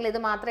മാത്രമാണെങ്കിൽ നിങ്ങൾ ഇത്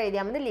മാത്രം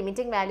എഴുതിയാൽ മതി,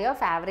 limiting value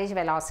of average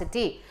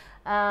velocity.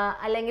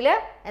 അല്ലെങ്കിൽ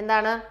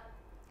എന്താണ്,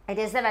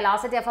 it is the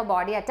velocity of A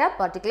body at A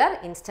particular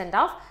instant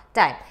of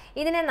time.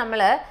 ഇതിനെ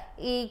നമ്മൾ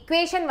ഈ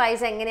ഇക്വേഷൻ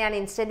വൈസ് എങ്ങനെയാണ്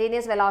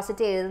ഇൻസ്റ്റൻറ്റേനിയസ്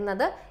വെലോസിറ്റി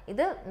എഴുതുന്നത്,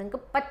 ഇത്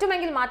നിങ്ങൾക്ക്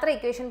പറ്റുമെങ്കിൽ മാത്രം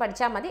ഇക്വേഷൻ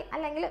പഠിച്ചാൽ മതി,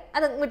 അല്ലെങ്കിൽ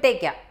അത്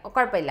വിട്ടേക്കുക,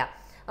 കുഴപ്പമില്ല.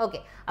 ഓക്കെ,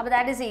 അപ്പോൾ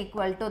ദാറ്റ് ഈസ്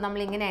ഈക്വൽ ടു നമ്മൾ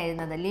ഇങ്ങനെ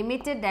എഴുതുന്നത്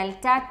limit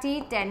delta T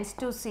tense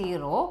to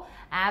 0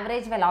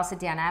 average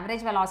വെലോസിറ്റിയാണ്.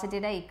 Average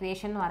വെലോസിറ്റിയുടെ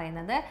equation എന്ന്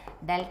പറയുന്നത്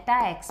delta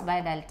X by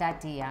delta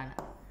T ആണ്.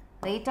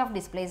 റേറ്റ് ഓഫ്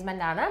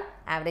ഡിസ്പ്ലേസ്മെൻ്റ് ആണ്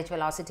ആവറേജ്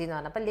വെലോസിറ്റി എന്ന്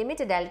പറഞ്ഞത്. അപ്പോൾ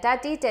limit delta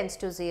T tense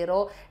to 0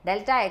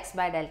 delta X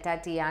by delta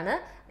T ആണ്.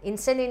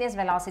 ഇൻസ്റ്റൻറ്റേനിയസ്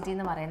വെലോസിറ്റി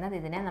എന്ന് പറയുന്നത്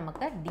ഇതിനെ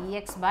നമുക്ക് D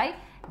X by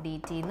D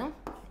T എന്നും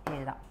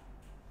എഴുതാം.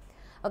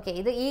 ഓക്കെ,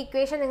 ഇത് ഈ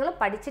ഇക്വേഷൻ നിങ്ങൾ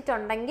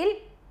പഠിച്ചിട്ടുണ്ടെങ്കിൽ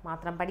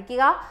മാത്രം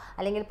പഠിക്കുക,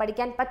 അല്ലെങ്കിൽ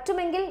പഠിക്കാൻ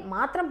പറ്റുമെങ്കിൽ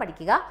മാത്രം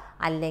പഠിക്കുക,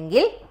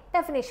 അല്ലെങ്കിൽ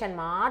ഡെഫിനിഷൻ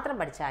മാത്രം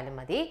പഠിച്ചാലും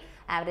മതി.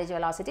 Average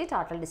velocity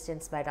total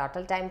distance by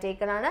total time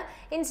taken ആണ്.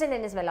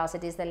 Instantaneous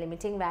velocity is the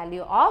limiting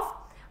value of,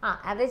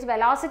 average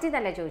velocity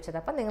തന്നെ ചോദിച്ചത്.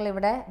 അപ്പം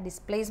നിങ്ങളിവിടെ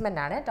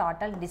ഡിസ്പ്ലേസ്മെൻ്റ് ആണ്,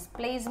 total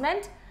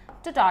displacement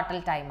to total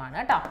time ആണ്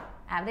കേട്ടോ.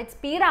 ആവറേജ്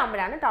സ്പീഡ്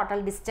ആകുമ്പോഴാണ്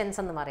ടോട്ടൽ ഡിസ്റ്റൻസ്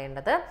എന്ന്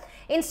പറയേണ്ടത്.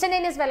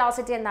 ഇൻസ്റ്റൻറ്റേനിയസ്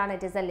വെലോസിറ്റി എന്താണ്?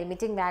 It is the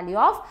limiting value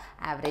of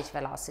average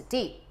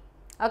velocity.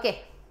 Okay,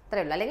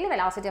 ഇത്രയേ ഉള്ളൂ. അല്ലെങ്കിൽ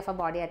velocity of A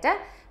body at A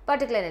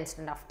particular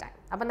instant of time.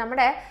 അപ്പം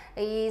നമ്മുടെ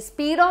ഈ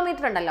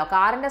സ്പീഡോമീറ്റർ ഉണ്ടല്ലോ,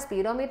 കാറിൻ്റെ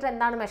സ്പീഡോമീറ്റർ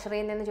എന്താണ് മെഷർ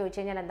ചെയ്യുന്നതെന്ന് ചോദിച്ചു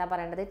കഴിഞ്ഞാൽ എന്താ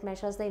പറയേണ്ടത്? ഇറ്റ്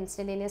മെഷേഴ്സ് ദ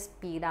ഇൻസ്റ്റൻറ്റേനിയസ്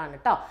സ്പീഡാണ്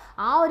കേട്ടോ.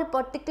 ആ ഒരു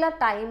പെർട്ടിക്കുലർ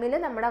ടൈമിൽ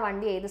നമ്മുടെ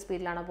വണ്ടി ഏത്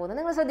സ്പീഡിലാണോ പോകുന്നത്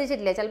നിങ്ങൾ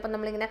ശ്രദ്ധിച്ചിട്ടില്ലേ? ചിലപ്പോൾ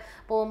നമ്മളിങ്ങനെ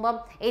പോകുമ്പം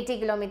 80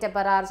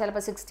 km/h,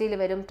 ചിലപ്പോൾ 60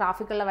 വരും.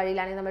 ട്രാഫിക്കുള്ള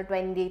വഴിയിലാണെങ്കിൽ നമ്മൾ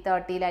 20,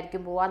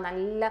 30 പോവുക.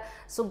 നല്ല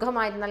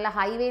സുഖമായിട്ട് നല്ല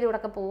ഹൈവേയിലൂടെ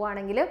ഒക്കെ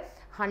പോവുകയാണെങ്കിൽ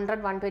 100,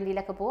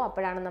 120 പോകും.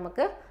 അപ്പോഴാണ്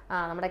നമുക്ക്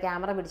നമ്മുടെ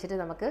ക്യാമറ പിടിച്ചിട്ട്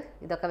നമുക്ക്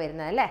ഇതൊക്കെ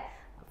വരുന്നത് അല്ലേ,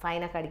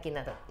 ഫൈനൊക്കെ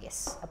അടിക്കുന്നത്.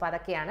 യെസ്, അപ്പോൾ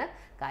അതൊക്കെയാണ്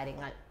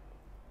കാര്യങ്ങൾ.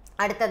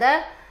 അടുത്തത്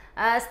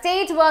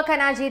state work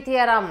energy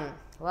theorem.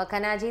 Work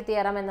energy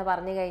theorem എന്ന്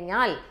പറഞ്ഞു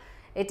കഴിഞ്ഞാൽ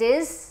it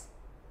is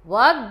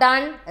work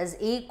done is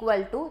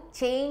equal to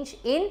change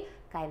in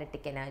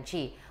kinetic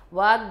energy.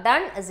 Work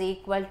done is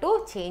equal to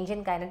change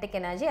in kinetic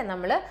energy എന്ന്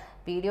നമ്മൾ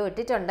വീഡിയോ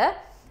ഇട്ടിട്ടുണ്ട്.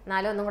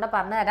 എന്നാലും ഒന്നും കൂടെ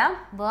പറഞ്ഞു തരാം.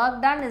 Work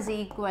done is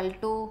equal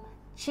to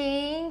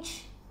change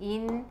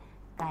in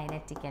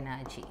kinetic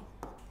energy.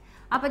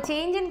 അപ്പോൾ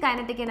ചേഞ്ച് ഇൻ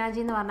കൈനറ്റിക് എനർജി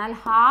എന്ന് പറഞ്ഞാൽ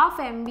 ½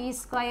 mv²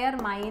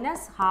 -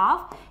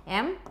 ½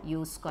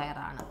 mu²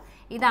 ആണ്.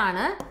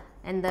 ഇതാണ്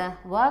എന്ത്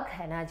വർക്ക്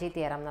എനർജി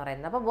തിയറം എന്ന്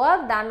പറയുന്നത്. അപ്പോൾ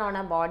work done on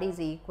A body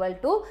is equal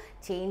to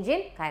change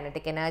in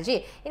kinetic energy.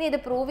 ഇനി ഇത്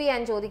പ്രൂവ്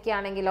ചെയ്യാൻ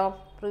ചോദിക്കുകയാണെങ്കിലോ,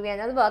 പ്രൂവ് ചെയ്യാൻ.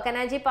 അത് വർക്ക്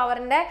എനർജി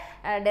പവറിൻ്റെ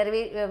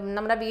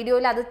നമ്മുടെ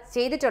വീഡിയോയിൽ അത്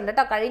ചെയ്തിട്ടുണ്ട്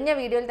കേട്ടോ, കഴിഞ്ഞ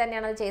വീഡിയോയിൽ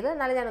തന്നെയാണ് അത് ചെയ്തത്.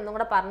 എന്നാലും ഞാൻ ഒന്നും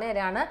കൂടെ പറഞ്ഞു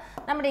തരാണ്.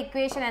 നമ്മുടെ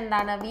ഇക്വേഷൻ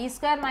എന്താണ്? v² -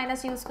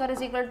 u²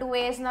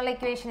 = as എന്നുള്ള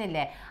ഇക്വേഷൻ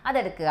ഇല്ലേ,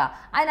 അതെടുക്കുക.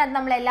 അതിനകത്ത്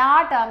നമ്മൾ എല്ലാ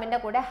ടേമിൻ്റെ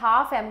കൂടെ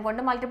ഹാഫ് എം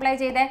കൊണ്ട് മൾട്ടിപ്ലൈ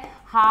ചെയ്തേ.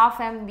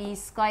 Half M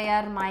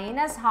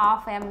v² -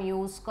 half M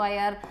u²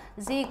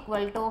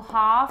 =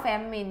 half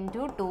M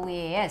into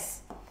 2as.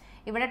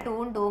 ഇവിടെ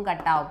 2ഉം 2ഉം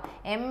കട്ടാവും.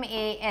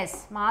 MAS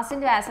mass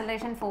into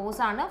acceleration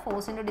force ആണ്.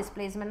 ഫോഴ്സ് ഇൻറ്റു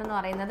ഡിസ്പ്ലേസ്മെൻറ്റ് എന്ന്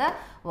പറയുന്നത്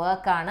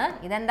വർക്കാണ്.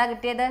 ഇതെന്താ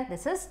കിട്ടിയത്?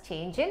 This is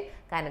change in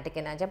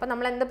kinetic energy. അപ്പോൾ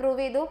നമ്മൾ എന്ത്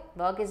പ്രൂവ് ചെയ്തു?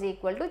 Work is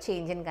equal to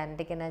change in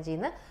kinetic energy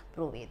എന്ന്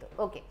പ്രൂവ് ചെയ്തു.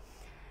 ഓക്കെ,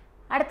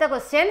 അടുത്ത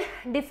question,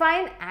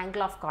 define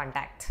angle of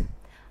contact.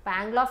 അപ്പോൾ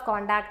ആംഗിൾ ഓഫ്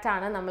കോണ്ടാക്റ്റ്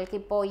ആണ്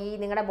നമ്മൾക്കിപ്പോൾ ഈ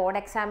നിങ്ങളുടെ ബോർഡ്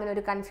എക്സാമിന്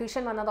ഒരു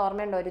കൺഫ്യൂഷൻ വന്നത്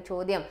ഓർമ്മയുണ്ടോ? ഒരു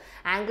ചോദ്യം,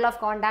 angle of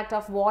contact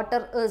of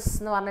water is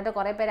എന്ന് പറഞ്ഞിട്ട്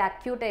കുറേ പേര്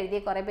അക്യൂട്ട് എഴുതി,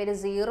 കുറേ പേര്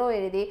 0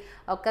 എഴുതി,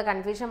 ഒക്കെ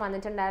കൺഫ്യൂഷൻ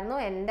വന്നിട്ടുണ്ടായിരുന്നു.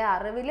 എൻ്റെ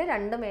അറിവിൽ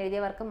 2ഉം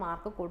എഴുതിയവർക്ക്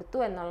മാർക്ക് കൊടുത്തു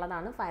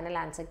എന്നുള്ളതാണ് ഫൈനൽ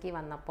ആൻസർ കീ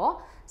വന്നപ്പോൾ.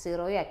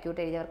 0യും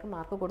അക്യൂട്ട് എഴുതിയവർക്ക്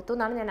മാർക്ക് കൊടുത്തു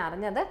എന്നാണ് ഞാൻ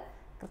അറിഞ്ഞത്.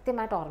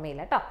 കൃത്യമായിട്ട്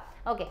ഓർമ്മയില്ല കേട്ടോ.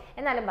 ഓക്കെ,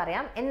 എന്നാലും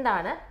പറയാം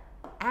എന്താണ്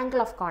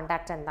ആംഗിൾ ഓഫ്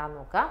കോണ്ടാക്ട്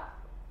എന്താണെന്ന് നോക്കുക.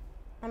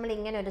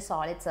 നമ്മളിങ്ങനെ ഒരു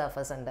സോളിഡ്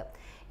സർഫസ് ഉണ്ട്.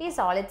 ഈ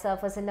സോളിഡ്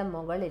സർഫസിൻ്റെ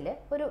മുകളിൽ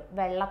ഒരു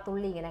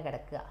വെള്ളത്തുള്ളി ഇങ്ങനെ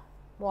കിടക്കുക,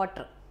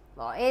 വാട്ടർ,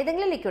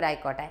 ഏതെങ്കിലും ലിക്വിഡ്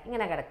ആയിക്കോട്ടെ,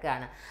 ഇങ്ങനെ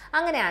കിടക്കുകയാണ്.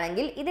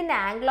 അങ്ങനെയാണെങ്കിൽ ഇതിൻ്റെ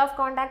ആംഗിൾ ഓഫ്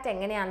കോണ്ടാക്ട്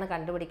എങ്ങനെയാണെന്ന്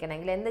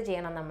കണ്ടുപിടിക്കണമെങ്കിൽ എന്ത്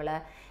ചെയ്യണം? നമ്മൾ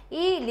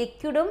ഈ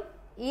ലിക്വിഡും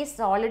ഈ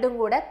സോളിഡും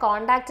കൂടെ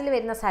കോണ്ടാക്റ്റിൽ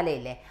വരുന്ന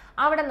സ്ഥലമില്ലേ,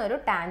 അവിടെ നിന്നൊരു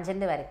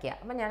ടാൻജൻറ്റ് വരയ്ക്കുക.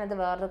 അപ്പോൾ ഞാനത്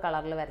വേറൊരു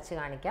കളറിൽ വരച്ച്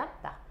കാണിക്കാം.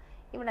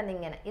 ഇവിടെ നിന്ന്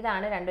ഇങ്ങനെ,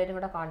 ഇതാണ് രണ്ടുപേരും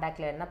കൂടെ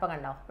കോണ്ടാക്റ്റിൽ വരുന്നത്. അപ്പോൾ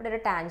കണ്ടോ, ഇവിടെ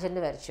ഒരു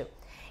ടാൻജൻറ്റ് വരച്ചു.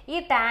 ഈ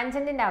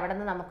ടാൻജൻറ്റിൻ്റെ അവിടെ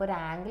നിന്ന് നമുക്കൊരു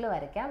ആംഗിൾ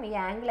വരയ്ക്കാം. ഈ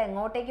ആംഗിൾ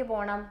എങ്ങോട്ടേക്ക്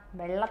പോകണം?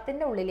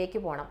 വെള്ളത്തിൻ്റെ ഉള്ളിലേക്ക്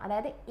പോകണം.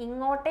 അതായത്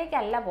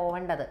ഇങ്ങോട്ടേക്കല്ല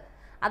പോവേണ്ടത്,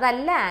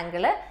 അതല്ല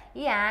ആംഗിള്.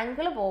 ഈ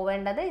ആംഗിൾ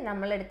പോവേണ്ടത്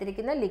നമ്മൾ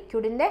എടുത്തിരിക്കുന്ന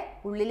ലിക്വിഡിൻ്റെ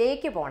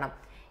ഉള്ളിലേക്ക് പോകണം.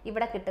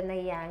 ഇവിടെ കിട്ടുന്ന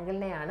ഈ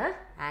ആംഗിളിനെയാണ്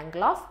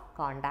ആംഗിൾ ഓഫ്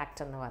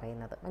കോണ്ടാക്ട് എന്ന്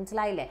പറയുന്നത്.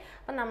 മനസ്സിലായില്ലേ?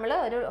 അപ്പം നമ്മൾ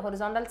ഒരു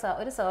ഹൊറിസോണ്ടൽ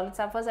ഒരു സോളിഡ്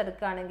സർഫേസ്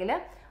എടുക്കുകയാണെങ്കിൽ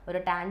ഒരു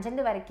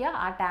ടാൻജൻറ്റ് വരയ്ക്കുക.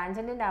 ആ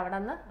ടാൻജൻറ്റിൻ്റെ അവിടെ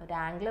നിന്ന് ഒരു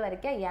ആംഗിൾ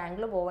വരയ്ക്കുക. ഈ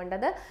ആംഗിൾ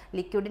പോകേണ്ടത്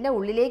ലിക്വിഡിൻ്റെ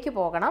ഉള്ളിലേക്ക്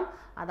പോകണം.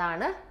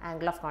 അതാണ്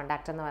ആംഗിൾ ഓഫ്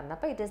കോണ്ടാക്ട് എന്ന് പറയുന്നത്.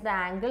 അപ്പോൾ it is the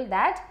angle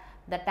that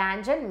the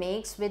tangent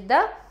makes with the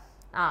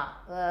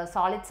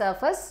solid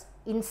surface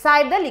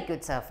inside the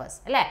liquid surface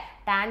അല്ലേ.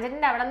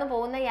 ടാൻജൻറ്റിൻ്റെ അവിടെ നിന്ന്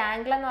പോകുന്ന ഈ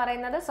ആംഗിൾ എന്ന്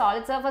പറയുന്നത്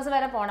സോളിഡ് സർഫേസ്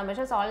വരെ പോകണം.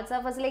 പക്ഷേ സോളിഡ്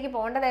സർഫേസിലേക്ക്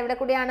പോകേണ്ടത് എവിടെ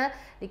കൂടിയാണ്?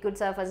 ലിക്വിഡ്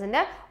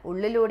സർഫേസിൻ്റെ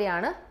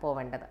ഉള്ളിലൂടെയാണ്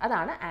പോവേണ്ടത്.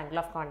 അതാണ് ആംഗിൾ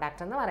ഓഫ്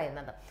കോണ്ടാക്ട് എന്ന്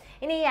പറയുന്നത്.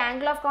 ഇനി ഈ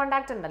ആംഗിൾ ഓഫ്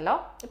കോണ്ടാക്ട് ഉണ്ടല്ലോ,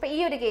 ഇപ്പോൾ ഈ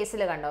ഒരു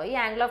കേസിൽ കണ്ടോ, ഈ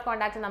ആംഗിൾ ഓഫ്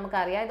കോണ്ടാക്ട്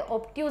നമുക്കറിയാം ഇത്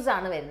ഒബ്റ്റ്യൂസ്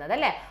ആണ് വരുന്നത്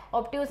അല്ലേ.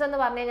 ഒബ്റ്റ്യൂസ് എന്ന്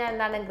പറഞ്ഞു കഴിഞ്ഞാൽ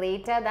എന്താണ്?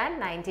 ഗ്രേറ്റർ ദാൻ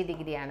 90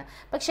 ഡിഗ്രിയാണ്.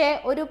 പക്ഷേ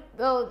ഒരു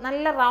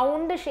നല്ല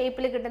റൗണ്ട്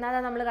ഷേപ്പിൽ കിട്ടുന്ന,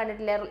 അത് നമ്മൾ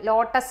കണ്ടിട്ടില്ലേ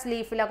ലോട്ടസ്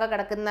ലീഫിലൊക്കെ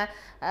കിടക്കുന്ന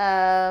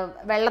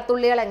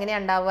വെള്ളത്തുള്ളികൾ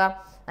എങ്ങനെയാണ് ഉണ്ടാവുക?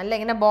 നല്ല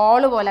ഇങ്ങനെ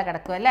ബോൾ പോലെ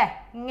കിടക്കും അല്ലേ,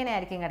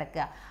 ഇങ്ങനെയായിരിക്കും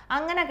കിടക്കുക.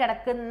 അങ്ങനെ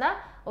കിടക്കുന്ന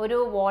ഒരു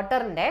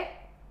വാട്ടറിൻ്റെ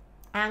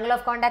ആംഗിൾ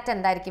ഓഫ് കോണ്ടാക്ട്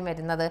എന്തായിരിക്കും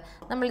വരുന്നത്?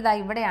 നമ്മളിതാ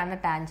ഇവിടെയാണ്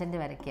ടാൻജൻറ്റ്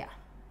വരയ്ക്കുക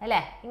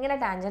അല്ലേ. ഇങ്ങനെ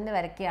ടാൻജൻറ്റ്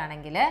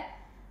വരയ്ക്കുകയാണെങ്കിൽ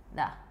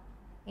ഇതാ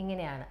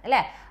ഇങ്ങനെയാണ്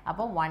അല്ലേ.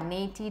 അപ്പോൾ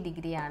 180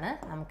 ഡിഗ്രിയാണ്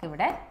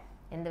നമുക്കിവിടെ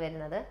എന്ത്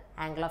വരുന്നത്?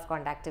 ആംഗിൾ ഓഫ്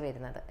കോണ്ടാക്ട്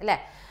വരുന്നത് അല്ലേ.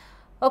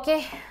 ഓക്കെ,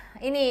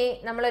 ഇനി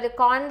നമ്മളൊരു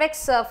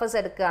കോൺവെക്സ് സർഫസ്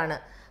എടുക്കുകയാണ്.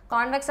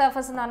 കോൺവെക്സ്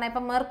സർഫസ് എന്ന് പറഞ്ഞാൽ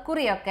ഇപ്പോൾ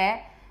മെർക്കുറിയൊക്കെ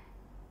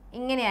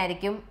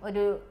ഇങ്ങനെയായിരിക്കും,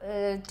 ഒരു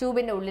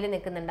ട്യൂബിൻ്റെ ഉള്ളിൽ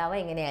നിൽക്കുന്നുണ്ടാവുക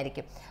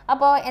ഇങ്ങനെയായിരിക്കും.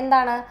 അപ്പോൾ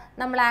എന്താണ്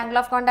നമ്മൾ ആംഗിൾ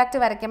ഓഫ് കോണ്ടാക്ട്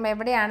വരയ്ക്കുമ്പോൾ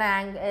എവിടെയാണ്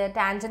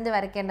ടാൻജൻറ്റ്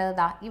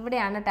വരയ്ക്കേണ്ടത്?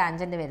 ഇവിടെയാണ്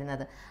ടാൻജൻറ്റ്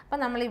വരുന്നത്. അപ്പോൾ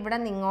നമ്മൾ ഇവിടെ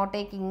നിന്ന്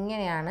ഇങ്ങോട്ടേക്ക്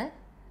ഇങ്ങനെയാണ്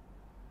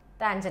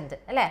ടാൻജൻറ്റ്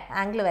അല്ലേ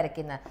ആംഗിൾ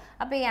വരയ്ക്കുന്നത്.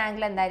 അപ്പോൾ ഈ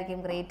ആംഗിൾ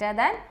എന്തായിരിക്കും? ഗ്രേറ്റർ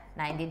ദാൻ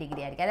 90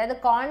 ഡിഗ്രി ആയിരിക്കും. അതായത്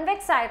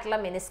കോൺവെക്സ് ആയിട്ടുള്ള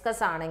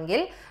മെനിസ്കസ്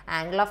ആണെങ്കിൽ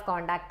ആംഗിൾ ഓഫ്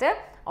കോണ്ടാക്ട്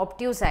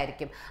ഒബ്റ്റ്യൂസ്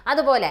ആയിരിക്കും.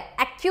 അതുപോലെ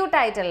അക്യൂട്ട്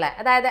ആയിട്ടുള്ള,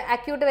 അതായത്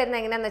അക്യൂട്ട് വരുന്നത്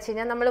എങ്ങനെയാണെന്ന് വെച്ച്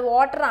കഴിഞ്ഞാൽ നമ്മൾ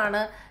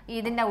വാട്ടറാണ്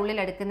ഇതിൻ്റെ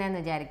ഉള്ളിൽ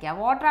എടുക്കുന്നതെന്ന് വിചാരിക്കുക.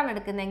 വാട്ടറാണ്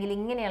എടുക്കുന്നതെങ്കിൽ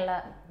ഇങ്ങനെയുള്ള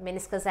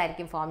മെനിസ്കസ്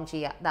ആയിരിക്കും ഫോം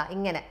ചെയ്യുക.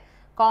 ഇങ്ങനെ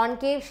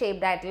കോൺകേവ്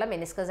ഷേപ്ഡ് ആയിട്ടുള്ള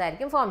മെനിസ്കസ്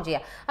ആയിരിക്കും ഫോം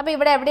ചെയ്യുക. അപ്പോൾ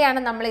ഇവിടെ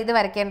എവിടെയാണ് നമ്മൾ ഇത്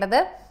വരയ്ക്കേണ്ടത്?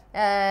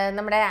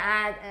 നമ്മുടെ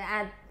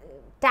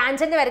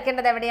ടാൻജൻറ്റ്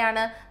വരയ്ക്കേണ്ടത്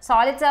എവിടെയാണ്?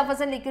 സോളിഡ്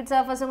സർഫസും ലിക്വിഡ്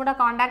സർഫസും കൂടെ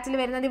കോണ്ടാക്റ്റിൽ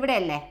വരുന്നത്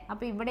ഇവിടെയല്ലേ.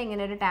 അപ്പോൾ ഇവിടെ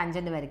ഇങ്ങനെ ഒരു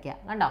ടാൻജൻറ്റ് വരയ്ക്കുക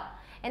കണ്ടോ.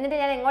 എന്നിട്ട്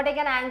ഞാൻ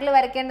എങ്ങോട്ടേക്കാണ് ആംഗിൾ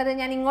വരയ്ക്കേണ്ടത്?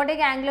 ഞാൻ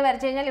ഇങ്ങോട്ടേക്ക് ആംഗിൾ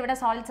വരച്ചു കഴിഞ്ഞാൽ ഇവിടെ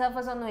സോളിഡ്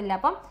സർഫസ് ഒന്നുമില്ല.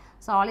 അപ്പം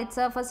സോളിഡ്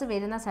സർഫസ്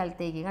വരുന്ന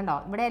സ്ഥലത്തേക്ക് കണ്ടോ,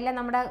 ഇവിടെയല്ലേ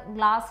നമ്മുടെ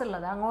ഗ്ലാസ്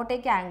ഉള്ളത്,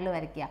 അങ്ങോട്ടേക്ക് ആംഗിൾ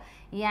വരയ്ക്കുക.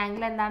 ഈ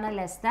ആംഗിൾ എന്താണ്?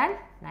 ലെസ് ദാൻ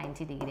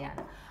 90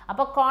 ഡിഗ്രിയാണ്.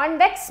 അപ്പോൾ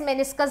കോൺവെക്സ്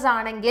മെനിസ്കസ്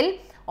ആണെങ്കിൽ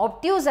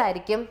ഒബ്റ്റ്യൂസ്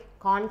ആയിരിക്കും,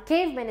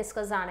 കോൺകേവ്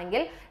മെനിസ്കസ്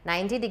ആണെങ്കിൽ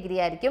 90 ഡിഗ്രി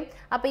ആയിരിക്കും.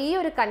 അപ്പോൾ ഈ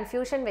ഒരു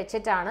കൺഫ്യൂഷൻ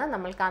വെച്ചിട്ടാണ്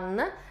നമ്മൾക്ക്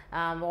അന്ന്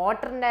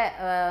വാട്ടറിൻ്റെ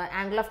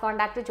ആംഗിൾ ഓഫ്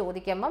കോണ്ടാക്ട്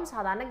ചോദിക്കുമ്പം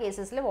സാധാരണ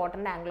കേസസിൽ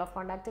വാട്ടറിൻ്റെ ആംഗിൾ ഓഫ്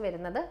കോണ്ടാക്ട്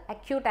വരുന്നത്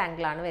അക്യൂട്ട്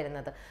ആംഗിളാണ്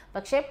വരുന്നത്.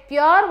 പക്ഷേ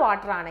പ്യുവർ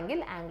വാട്ടർ ആണെങ്കിൽ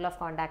ആംഗിൾ ഓഫ്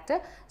കോണ്ടാക്ട്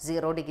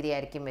 0 ഡിഗ്രി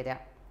ആയിരിക്കും വരിക.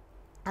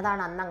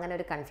 അതാണ് അന്ന് അങ്ങനെ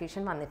ഒരു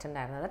കൺഫ്യൂഷൻ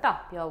വന്നിട്ടുണ്ടായിരുന്നത് കേട്ടോ,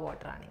 പ്യുവർ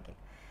വാട്ടർ ആണെങ്കിൽ.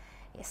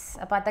 യെസ്,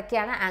 അപ്പോൾ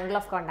അതൊക്കെയാണ് ആംഗിൾ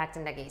ഓഫ്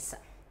കോണ്ടാക്റ്റിൻ്റെ കേസ്.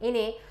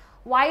 ഇനി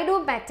why do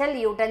metal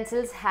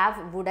utensils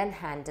have wooden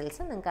handles?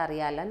 നിങ്ങൾക്ക്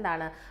അറിയാമല്ലോ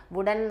എന്താണ്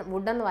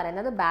വുഡ് എന്ന്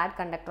പറയുന്നത് ബാഡ്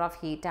കണ്ടക്ടർ ഓഫ്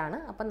ഹീറ്റ് ആണ്.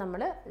 അപ്പം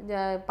നമ്മൾ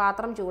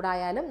പാത്രം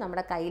ചൂടായാലും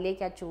നമ്മുടെ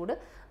കയ്യിലേക്ക് ആ ചൂട്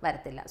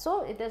വരത്തില്ല. So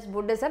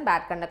would is A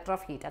bad conductor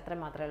of heat. അത്ര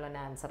മാത്രമേ ഉള്ളൂ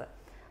എൻ്റെ answer.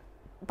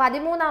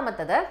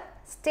 13ാമത്തത്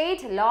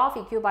state law of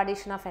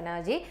ഇക്വിപാർട്ടീഷൻ of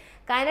energy.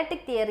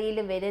 Kinetic തിയറിയിൽ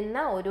വരുന്ന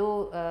ഒരു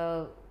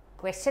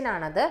ക്വസ്റ്റ്യൻ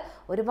ആണത്.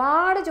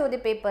 ഒരുപാട്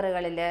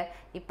ചോദ്യപേപ്പറുകളിൽ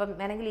ഇപ്പം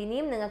വേണമെങ്കിൽ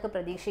ഇനിയും നിങ്ങൾക്ക്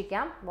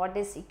പ്രതീക്ഷിക്കാം. What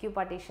is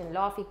ഇക്വിപാർട്ടീഷൻ,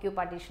 law of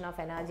ഇക്വിപാർട്ടീഷൻ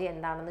of energy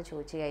എന്താണെന്ന്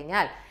ചോദിച്ചു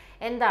കഴിഞ്ഞാൽ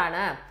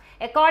എന്താണ്?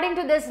 According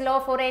to this law,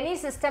 for any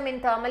system in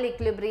thermal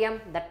equilibrium,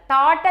 the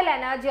total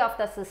energy of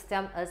the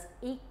system is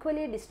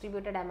equally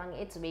distributed among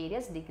its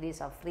various degrees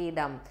of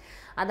freedom.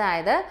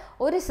 അതായത്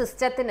ഒരു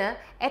സിസ്റ്റത്തിന്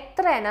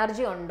എത്ര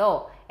energy ഉണ്ടോ,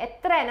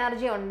 എത്ര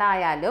എനർജി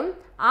ഉണ്ടായാലും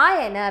ആ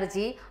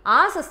എനർജി ആ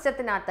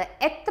സിസ്റ്റത്തിനകത്ത്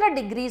എത്ര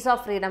ഡിഗ്രീസ്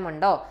ഓഫ് ഫ്രീഡം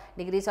ഉണ്ടോ,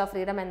 ഡിഗ്രീസ് ഓഫ്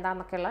ഫ്രീഡം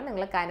എന്താണെന്നൊക്കെയുള്ള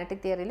നിങ്ങൾ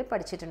കൈനറ്റിക് തിയറിയിൽ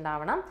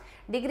പഠിച്ചിട്ടുണ്ടാവണം.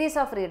 ഡിഗ്രീസ്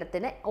ഓഫ്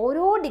ഫ്രീഡത്തിന്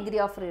ഓരോ ഡിഗ്രി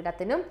ഓഫ്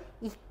ഫ്രീഡത്തിനും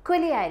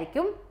ഈക്വലി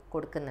ആയിരിക്കും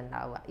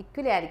കൊടുക്കുന്നുണ്ടാവുക,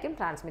 ഈക്വലി ആയിരിക്കും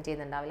ട്രാൻസ്മിറ്റ്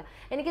ചെയ്യുന്നുണ്ടാവില്ല.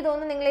 എനിക്ക്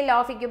തോന്നുന്നു നിങ്ങൾ ഈ ലോ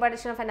ഓഫ്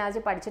ഇക്വിപാർട്ടീഷൻ ഓഫ് എനർജി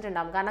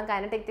പഠിച്ചിട്ടുണ്ടാകും. കാരണം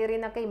കൈനറ്റിക് തിയറിയിൽ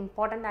നിന്നൊക്കെ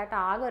ഇമ്പോർട്ടൻ്റ് ആയിട്ട്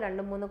ആകെ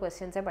 2-3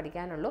 ക്വസ്റ്റ്യൻസേ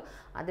പഠിക്കാനുള്ളൂ.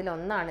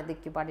 അതിലൊന്നാണ് ഇത്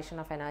ഇക്വിപാർട്ടീഷൻ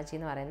ഓഫ് എനർജി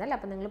എന്ന് പറയുന്നത്.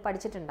 അപ്പോൾ നിങ്ങൾ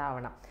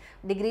പഠിച്ചിട്ടുണ്ടാവണം.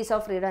 ഡിഗ്രീസ്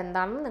ഓഫ് ഫ്രീഡം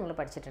എന്താണെന്ന് നിങ്ങൾ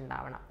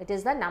പഠിച്ചിട്ടുണ്ടാവണം. It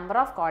is the number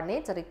of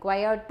coordinates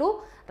required to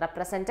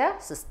represent A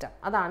system.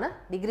 അതാണ്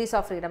ഡിഗ്രീസ്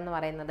ഓഫ് ഫ്രീഡം എന്ന്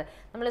പറയുന്നത്.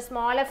 നമ്മൾ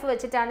സ്മോൾ എഫ്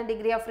വെച്ചിട്ടാണ്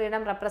ഡിഗ്രി ഓഫ്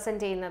ഫ്രീഡം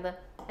റെപ്രസെൻറ്റ് ചെയ്യുന്നത്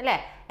അല്ലേ?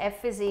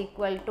 F is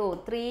equal to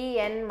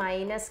 3n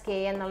 - k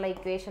എന്നുള്ള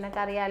ഇക്വേഷനൊക്കെ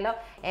അറിയാമല്ലോ.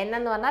 n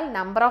എന്ന് പറഞ്ഞാൽ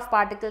നമ്പർ ഓഫ്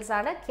പാർട്ടിക്കിൾസ്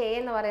ആണ്, k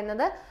എന്ന്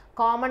പറയുന്നത്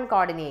കോമൺ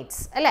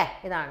കോർഡിനേറ്റ്സ് അല്ലേ?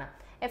 ഇതാണ്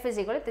F is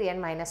equal 3n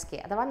 -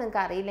 k. അഥവാ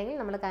നിങ്ങൾക്ക് അറിയില്ലെങ്കിൽ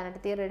നമ്മൾ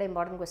കൈനറ്റിക് തിയറിയുടെ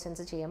ഇമ്പോർട്ടൻറ്റ്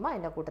ക്വസ്റ്റ്യൻസ് ചെയ്യുമ്പോൾ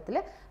അതിൻ്റെ കൂട്ടത്തിൽ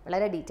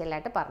വളരെ ഡീറ്റെയിൽ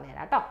ആയിട്ട്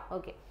പറഞ്ഞുതരാം കേട്ടോ.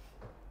 ഓക്കെ,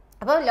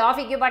 അപ്പോൾ ലോ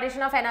ഓഫ്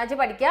ഇക്വിപാർട്ടീഷൻ ഓഫ് എനർജി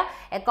പഠിക്കുക.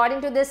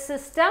 According to this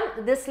system,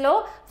 this law,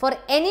 for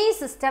any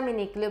system in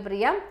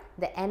equilibrium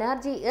the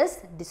energy is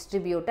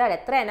distributed.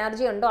 എത്ര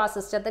എനർജി ഉണ്ടോ ആ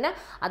സിസ്റ്റത്തിന്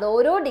അത്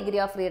ഓരോ ഡിഗ്രി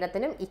ഓഫ്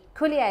ഫ്രീഡത്തിനും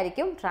ഈക്വലി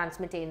ആയിരിക്കും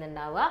ട്രാൻസ്മിറ്റ്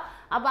ചെയ്യുന്നുണ്ടാവുക.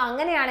 അപ്പോൾ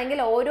അങ്ങനെയാണെങ്കിൽ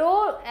ഓരോ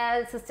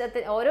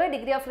സിസ്റ്റത്തിന് ഓരോ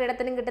ഡിഗ്രി ഓഫ്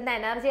ഫ്രീഡത്തിനും കിട്ടുന്ന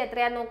എനർജി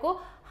എത്രയാണെന്ന് നോക്കൂ.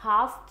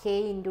 ഹാഫ് k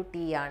 × t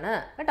ആണ്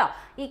കേട്ടോ.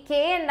 ഈ k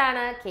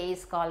എന്താണ്? k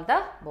is called the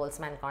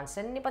Boltzmann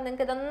constant. ഇനിയിപ്പോൾ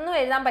നിങ്ങൾക്ക് ഇതൊന്നും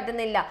എഴുതാൻ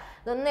പറ്റുന്നില്ല,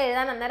 ഇതൊന്നും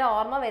എഴുതാൻ അന്നേരം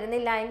ഓർമ്മ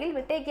വരുന്നില്ല എങ്കിൽ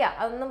വിട്ടേക്കുക,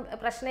 അതൊന്നും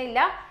പ്രശ്നമില്ല.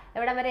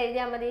 എവിടം വരെ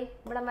എഴുതിയാൽ മതി?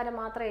 ഇവിടം വരെ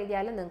മാത്രം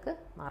എഴുതിയാലും നിങ്ങൾക്ക്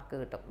മാർക്ക്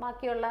കിട്ടും.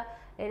 ബാക്കിയുള്ള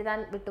എഴുതാൻ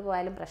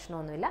വിട്ടുപോയാലും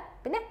പ്രശ്നമൊന്നുമില്ല.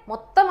 പിന്നെ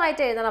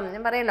മൊത്തമായിട്ട് എഴുതണം,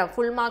 ഞാൻ പറയല്ലോ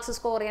ഫുൾ മാർക്സ്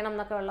സ്കോർ ചെയ്യണം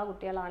എന്നൊക്കെ ഉള്ള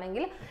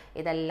കുട്ടികളാണെങ്കിൽ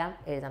ഇതെല്ലാം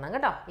എഴുതണം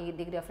കേട്ടോ. ഈ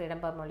degree of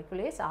freedom per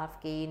molecule is half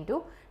k ×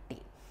 t.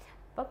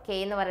 അപ്പോൾ k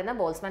എന്ന് പറയുന്നത്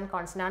ബോൾസ്മാൻ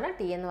കോൺസ്റ്റന്റ് ആണ്,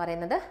 t എന്ന്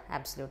പറയുന്നത്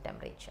ആബ്സല്യൂട്ട്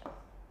ടെമ്പറേച്ചർ.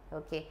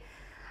 ഓക്കെ,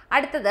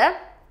 അടുത്തത്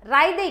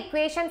write the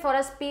equation for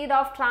A speed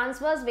of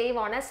transverse wave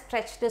on A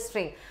stretched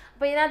string.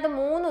 അപ്പോൾ ഇതിനകത്ത്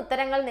 3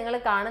 ഉത്തരങ്ങൾ നിങ്ങൾ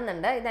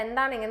കാണുന്നുണ്ട്.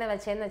 ഇതെന്താണ് ഇങ്ങനെ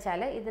വെച്ചതെന്ന്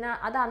വെച്ചാൽ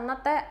അത്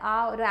അന്നത്തെ ആ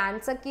ഒരു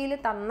ആൻസർ കീയിൽ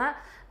തന്ന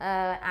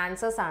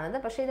ആൻസേഴ്സ് ആണിത്.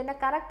 പക്ഷേ ഇതിൻ്റെ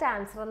കറക്റ്റ്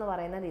ആൻസർ എന്ന്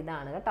പറയുന്നത്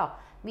ഇതാണ് കേട്ടോ.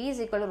 v is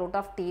equal to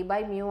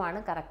 √T/μ ആണ്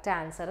കറക്റ്റ്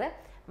ആൻസർ.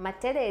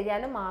 മറ്റേത്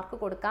എഴുതിയാലും മാർക്ക്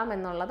കൊടുക്കാം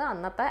എന്നുള്ളത്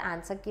അന്നത്തെ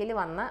ആൻസർ കീയിൽ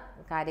വന്ന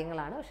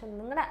കാര്യങ്ങളാണ്. പക്ഷെ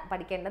നിങ്ങളുടെ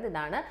പഠിക്കേണ്ടത്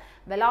ഇതാണ്.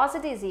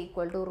 Velocity is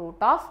equal to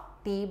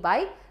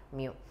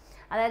 √T/μ.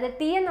 അതായത്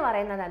ടി എന്ന്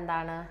പറയുന്നത്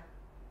എന്താണ്?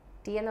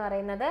 ടി എന്ന്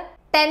പറയുന്നത്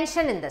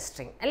ടെൻഷൻ ഇൻ ദ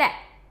സ്ട്രിങ് അല്ലേ?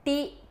 ടി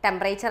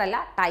ടെമ്പറേച്ചർ അല്ല,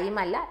 ടൈം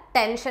അല്ല,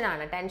 ടെൻഷൻ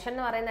ആണ്. ടെൻഷൻ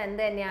എന്ന് പറയുന്നത്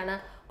എന്ത് തന്നെയാണ്?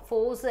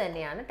 ഫോഴ്സ്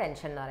തന്നെയാണ്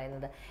ടെൻഷൻ എന്ന്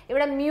പറയുന്നത്.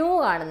 ഇവിടെ മ്യൂ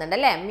കാണുന്നുണ്ട്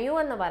അല്ലേ? മ്യൂ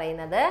എന്ന്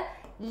പറയുന്നത്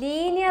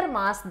ലീനിയർ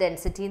മാസ്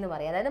ഡെൻസിറ്റി എന്ന്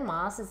പറയും. അതായത്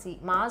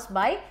mass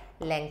by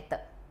length,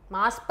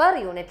 mass per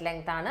unit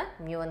length ആണ്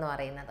മ്യൂ എന്ന്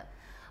പറയുന്നത്.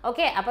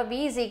 ഓക്കെ, അപ്പോൾ v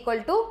is equal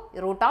to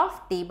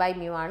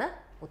 √T/μ ആണ്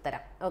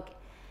ഉത്തരം. ഓക്കെ,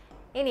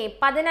 ഇനി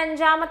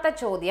 15ാമത്തെ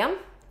ചോദ്യം.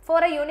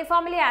 Four A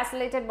uniformly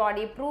accelerated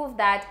body prove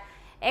that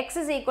x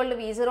is equal to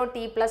v0t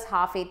plus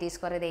half at².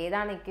 ഇത്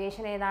ഏതാണ്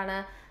ഇക്വേഷൻ? ഏതാണ്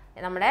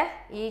നമ്മുടെ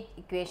ഈ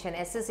equation?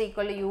 s is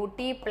equal to ut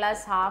plus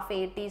half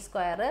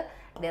at²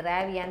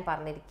 derive ചെയ്യാൻ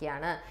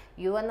പറഞ്ഞിരിക്കുകയാണ്.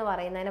 u എന്ന്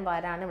പറയുന്നതിന്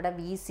പകരമാണ് ഇവിടെ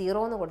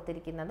v0 എന്ന്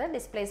കൊടുത്തിരിക്കുന്നത്,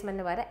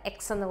 ഡിസ്പ്ലേസ്മെൻറ്റ് പകരം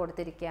x എന്ന്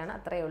കൊടുത്തിരിക്കുകയാണ്.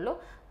 അത്രയേ ഉള്ളൂ,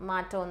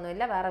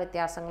 മാറ്റമൊന്നുമില്ല, വേറെ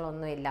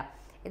വ്യത്യാസങ്ങളൊന്നുമില്ല.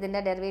 ഇതിൻ്റെ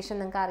ഡെറിവേഷൻ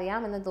നിങ്ങൾക്ക്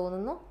അറിയാമെന്ന്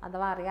തോന്നുന്നു.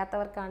 അഥവാ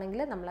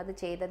അറിയാത്തവർക്കാണെങ്കിൽ നമ്മളത്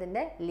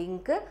ചെയ്തതിൻ്റെ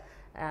ലിങ്ക്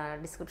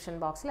ഡിസ്ക്രിപ്ഷൻ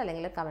ബോക്സിൽ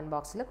അല്ലെങ്കിൽ കമൻറ്റ്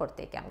ബോക്സിൽ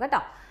കൊടുത്തേക്കാം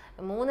കേട്ടോ.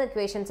 3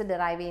 ഇക്വേഷൻസ്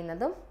ഡിറൈവ്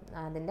ചെയ്യുന്നതും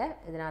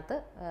ഇതിനകത്ത്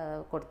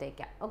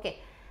കൊടുത്തേക്കാം. ഓക്കെ,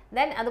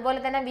 ദെൻ അതുപോലെ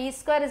തന്നെ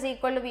v² is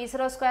equal to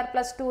v0²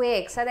 plus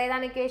 2ax.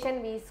 അതേതാണ് equation?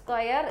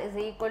 v² is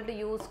equal to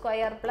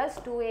u² plus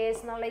 2as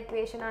എന്നുള്ള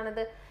ഇക്വേഷൻ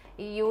ആണിത്.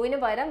 ഈ യുവിന്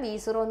പകരം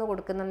v0 എന്ന്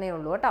കൊടുക്കുന്നതേ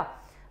ഉള്ളൂ കേട്ടോ.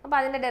 അപ്പോൾ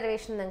അതിൻ്റെ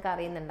ഡെറിവേഷൻ നിങ്ങൾക്ക്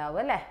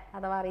അറിയുന്നുണ്ടാവും അല്ലേ?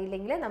 അഥവാ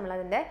അറിയില്ലെങ്കിൽ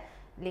നമ്മളതിൻ്റെ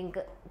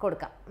ലിങ്ക്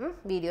കൊടുക്കാം,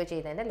 വീഡിയോ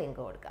ചെയ്തതിൻ്റെ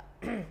ലിങ്ക് കൊടുക്കാം.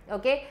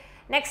 Okay,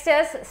 next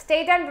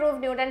state and prove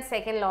newton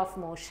second law of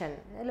motion.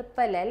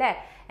 എളുപ്പമല്ലേ അല്ലേ?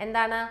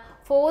 എന്താണ്?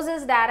 Force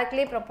is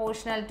directly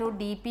proportional to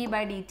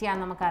dp/dt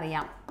ആണെന്ന്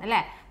നമുക്കറിയാം അല്ലേ?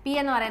 പി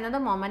എന്ന് പറയുന്നത്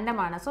മൊമെൻറ്റം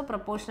ആണ്. So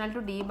proportional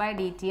to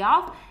d/dt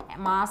of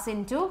mass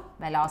into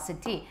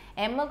velocity.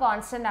 M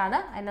constant ആണ്,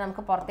 അതിനെ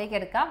നമുക്ക് പുറത്തേക്ക്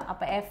എടുക്കാം.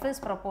 അപ്പോൾ F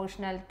is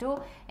proportional to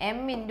M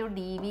into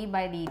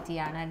dv/dt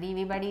ആണ്.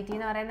 dv/dt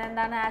എന്ന് പറയുന്നത്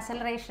എന്താണ്?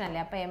 ആക്സലറേഷൻ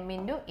അല്ലേ? അപ്പോൾ എം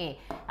ഇൻറ്റു എ.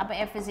 അപ്പോൾ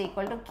F is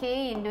equal to k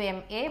into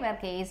M A, were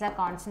k is A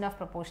constant of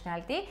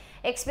proportionality.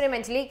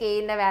 Experimentally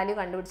കെയിൻ്റെ value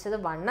കണ്ടുപിടിച്ചത്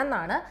 1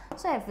 എന്നാണ്.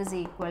 So F is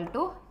equal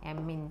to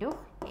M into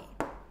A.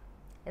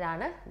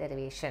 ഇതാണ്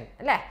ഡെറിവേഷൻ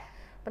അല്ലേ?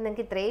 അപ്പം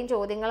നിങ്ങൾക്ക് ഇത്രയും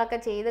ചോദ്യങ്ങളൊക്കെ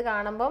ചെയ്ത്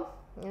കാണുമ്പം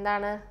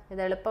എന്താണ്,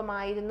 ഇത്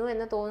എളുപ്പമായിരുന്നു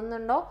എന്ന്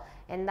തോന്നുന്നുണ്ടോ?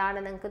 എന്താണ്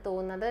നിങ്ങൾക്ക്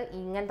തോന്നുന്നത്?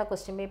 ഇങ്ങനത്തെ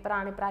ക്വസ്റ്റ്യൻ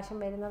പേപ്പറാണ് ഇപ്രാവശ്യം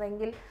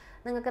വരുന്നതെങ്കിൽ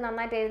നിങ്ങൾക്ക്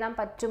നന്നായിട്ട് എഴുതാൻ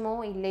പറ്റുമോ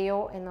ഇല്ലയോ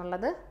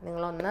എന്നുള്ളത്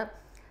നിങ്ങളൊന്ന്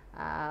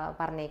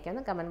പറഞ്ഞേക്കുക,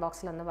 ഒന്ന് കമൻറ്റ്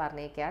ബോക്സിലൊന്ന്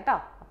പറഞ്ഞേക്കുക കേട്ടോ.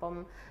 അപ്പം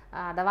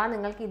അഥവാ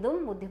നിങ്ങൾക്ക് ഇതും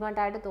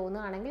ബുദ്ധിമുട്ടായിട്ട്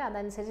തോന്നുകയാണെങ്കിൽ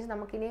അതനുസരിച്ച്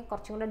നമുക്കിനി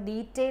കുറച്ചും കൂടെ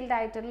ഡീറ്റെയിൽഡ്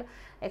ആയിട്ടുള്ള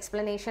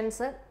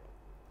എക്സ്പ്ലനേഷൻസ്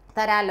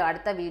തരാമല്ലോ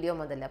അടുത്ത വീഡിയോ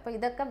മുതൽ. അപ്പോൾ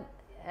ഇതൊക്കെ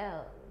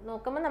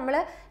നോക്കുമ്പോൾ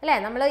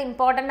നമ്മൾ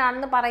ഇമ്പോർട്ടൻ്റ്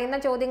ആണെന്ന് പറയുന്ന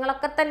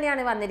ചോദ്യങ്ങളൊക്കെ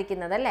തന്നെയാണ്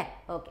വന്നിരിക്കുന്നത് അല്ലേ.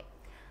 Okay,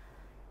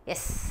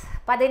 yes.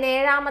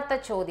 17ാമത്തെ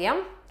ചോദ്യം,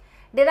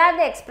 derive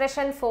the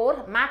expression for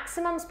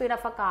maximum speed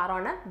of A car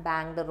on A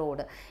banked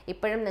road.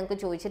 ഇപ്പോഴും നിങ്ങൾക്ക്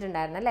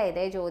ചോദിച്ചിട്ടുണ്ടായിരുന്നു അല്ലേ,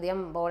 ഇതേ ചോദ്യം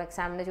ബോർഡ്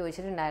എക്സാമിന്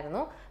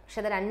ചോദിച്ചിട്ടുണ്ടായിരുന്നു.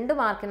 പക്ഷെ അത് 2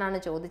 മാർക്കിനാണ്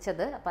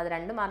ചോദിച്ചത്. അപ്പോൾ അത്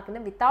 2 മാർക്കിന്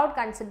വിത്തൗട്ട്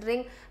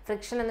കൺസിഡറിങ്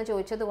ഫ്രിക്ഷൻ എന്ന്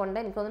ചോദിച്ചത് കൊണ്ട്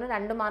എനിക്ക് തോന്നുന്നു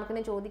 2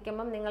 മാർക്കിന്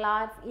ചോദിക്കുമ്പം നിങ്ങൾ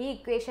ഈ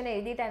ഇക്വേഷൻ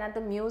എഴുതിയിട്ട്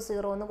അതിനകത്ത്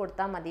μ0 എന്ന്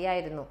കൊടുത്താൽ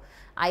മതിയായിരുന്നു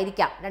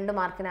ആയിരിക്കാം 2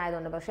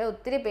 മാർക്കിനായതുകൊണ്ട്. പക്ഷേ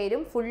ഒത്തിരി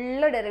പേരും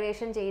ഫുള്ള്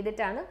ഡെറിവേഷൻ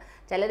ചെയ്തിട്ടാണ്,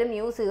 ചിലർ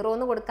μ0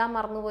 എന്ന് കൊടുക്കാൻ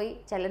മറന്നുപോയി,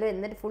 ചിലർ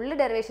എന്നിട്ട് ഫുള്ള്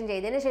ഡെറിവേഷൻ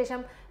ചെയ്തതിന്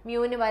ശേഷം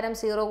മ്യൂവിന് പകരം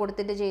 0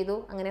 കൊടുത്തിട്ട് ചെയ്തു,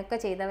 അങ്ങനെയൊക്കെ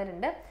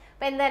ചെയ്തവരുണ്ട്.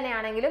 അപ്പോൾ എന്ത്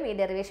തന്നെയാണെങ്കിലും ഈ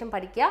ഡെറിവേഷൻ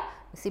പഠിക്കുക.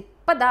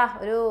 ഇപ്പോൾ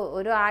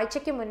ഒരു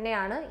ആഴ്ചയ്ക്ക്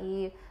മുന്നെയാണ് ഈ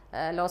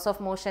ലോസ്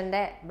ഓഫ് മോഷൻ്റെ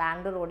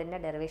ബാങ്ക്ഡ് റോഡിൻ്റെ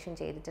ഡെറിവേഷൻ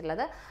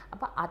ചെയ്തിട്ടുള്ളത്.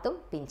 അപ്പോൾ അതും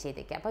പിൻ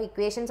ചെയ്തേക്കുക. അപ്പോൾ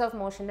ഇക്വേഷൻസ് ഓഫ്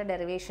മോഷൻ്റെ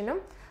ഡെറിവേഷനും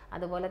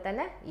അതുപോലെ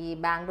തന്നെ ഈ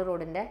ബാങ്ക്ഡ്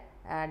റോഡിൻ്റെ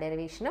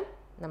ഡെറിവേഷനും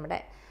നമ്മുടെ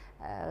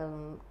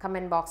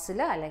കമൻറ്റ് ബോക്സിൽ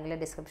അല്ലെങ്കിൽ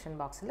ഡിസ്ക്രിപ്ഷൻ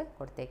ബോക്സിൽ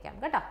കൊടുത്തേക്കാം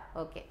കേട്ടോ.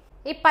 ഓക്കെ,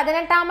 ഈ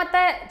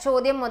 18ാമത്തെ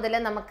ചോദ്യം മുതൽ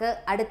നമുക്ക്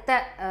അടുത്ത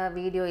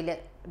വീഡിയോയിൽ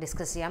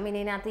ഡിസ്കസ് ചെയ്യാം. ഇനി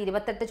ഇതിനകത്ത്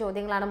 28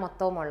 ചോദ്യങ്ങളാണ്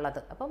മൊത്തവും ഉള്ളത്.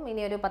 അപ്പം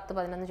ഇനി ഒരു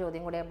 10-11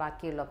 ചോദ്യം കൂടെ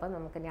ബാക്കിയുള്ളൂ. അപ്പം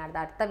നമുക്ക് ഇനി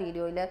അടുത്ത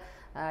വീഡിയോയിൽ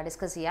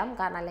ഡിസ്കസ് ചെയ്യാം.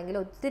 കാരണം അല്ലെങ്കിൽ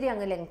ഒത്തിരി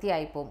അങ്ങ് ലെങ്തി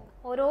ആയിപ്പോവും.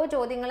 ഓരോ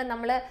ചോദ്യങ്ങളും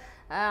നമ്മൾ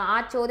ആ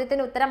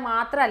ചോദ്യത്തിന് ഉത്തരം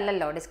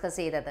മാത്രമല്ലല്ലോ ഡിസ്കസ്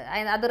ചെയ്തത്,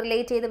 അത്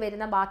റിലേറ്റ് ചെയ്ത്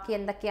വരുന്ന ബാക്കി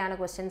എന്തൊക്കെയാണ്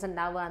ക്വസ്റ്റ്യൻസ്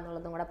ഉണ്ടാവുക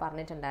എന്നുള്ളതും കൂടെ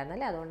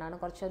പറഞ്ഞിട്ടുണ്ടായിരുന്നല്ലേ. അതുകൊണ്ടാണ്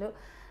കുറച്ചൊരു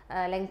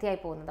ലെങ്തി ആയി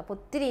പോകുന്നത്. അപ്പോൾ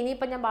ഒത്തിരി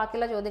ഇനിയിപ്പോൾ ഞാൻ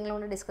ബാക്കിയുള്ള ചോദ്യങ്ങൾ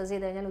കൊണ്ട് ഡിസ്കസ്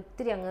ചെയ്ത് കഴിഞ്ഞാൽ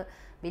ഒത്തിരി അങ്ങ്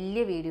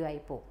വലിയ വീഡിയോ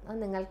ആയി പോകും. അത്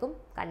നിങ്ങൾക്കും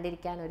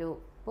കണ്ടിരിക്കാനൊരു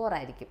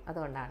ബോറായിരിക്കും.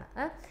 അതുകൊണ്ടാണ്.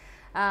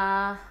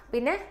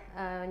 പിന്നെ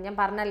ഞാൻ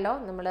പറഞ്ഞല്ലോ,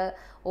 നമ്മൾ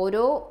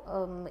ഓരോ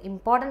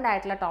ഇമ്പോർട്ടൻ്റ്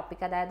ആയിട്ടുള്ള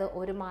ടോപ്പിക്, അതായത്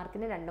 1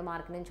 മാർക്കിനും 2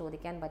 മാർക്കിനും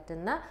ചോദിക്കാൻ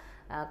പറ്റുന്ന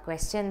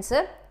ക്വസ്റ്റ്യൻസ്,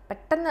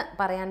 പെട്ടെന്ന്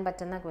പറയാൻ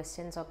പറ്റുന്ന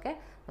ക്വസ്റ്റ്യൻസൊക്കെ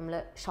നമ്മൾ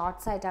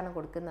ഷോർട്ട്സ് ആയിട്ടാണ്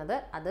കൊടുക്കുന്നത്.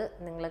 അത്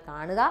നിങ്ങൾ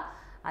കാണുക.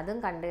 അതും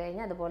കണ്ടു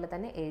കഴിഞ്ഞാൽ അതുപോലെ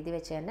തന്നെ എഴുതി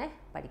വെച്ച് തന്നെ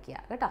പഠിക്കുക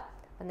കേട്ടോ.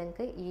 അപ്പം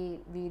നിങ്ങൾക്ക് ഈ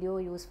വീഡിയോ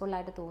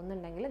യൂസ്ഫുള്ളായിട്ട്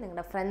തോന്നുന്നുണ്ടെങ്കിൽ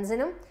നിങ്ങളുടെ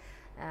ഫ്രണ്ട്സിനും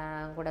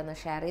കൂടെ ഒന്ന്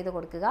ഷെയർ ചെയ്ത്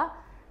കൊടുക്കുക.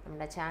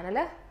 നമ്മുടെ ചാനൽ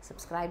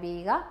സബ്സ്ക്രൈബ്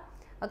ചെയ്യുക.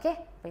 ഓക്കെ,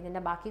 അപ്പോൾ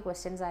ഇതിൻ്റെ ബാക്കി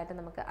ക്വസ്റ്റ്യൻസ് ആയിട്ട്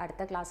നമുക്ക്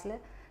അടുത്ത ക്ലാസ്സിൽ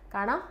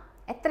കാണാം.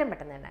 എത്രയും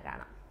പെട്ടെന്ന് തന്നെ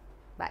കാണാം.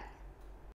 ബൈ.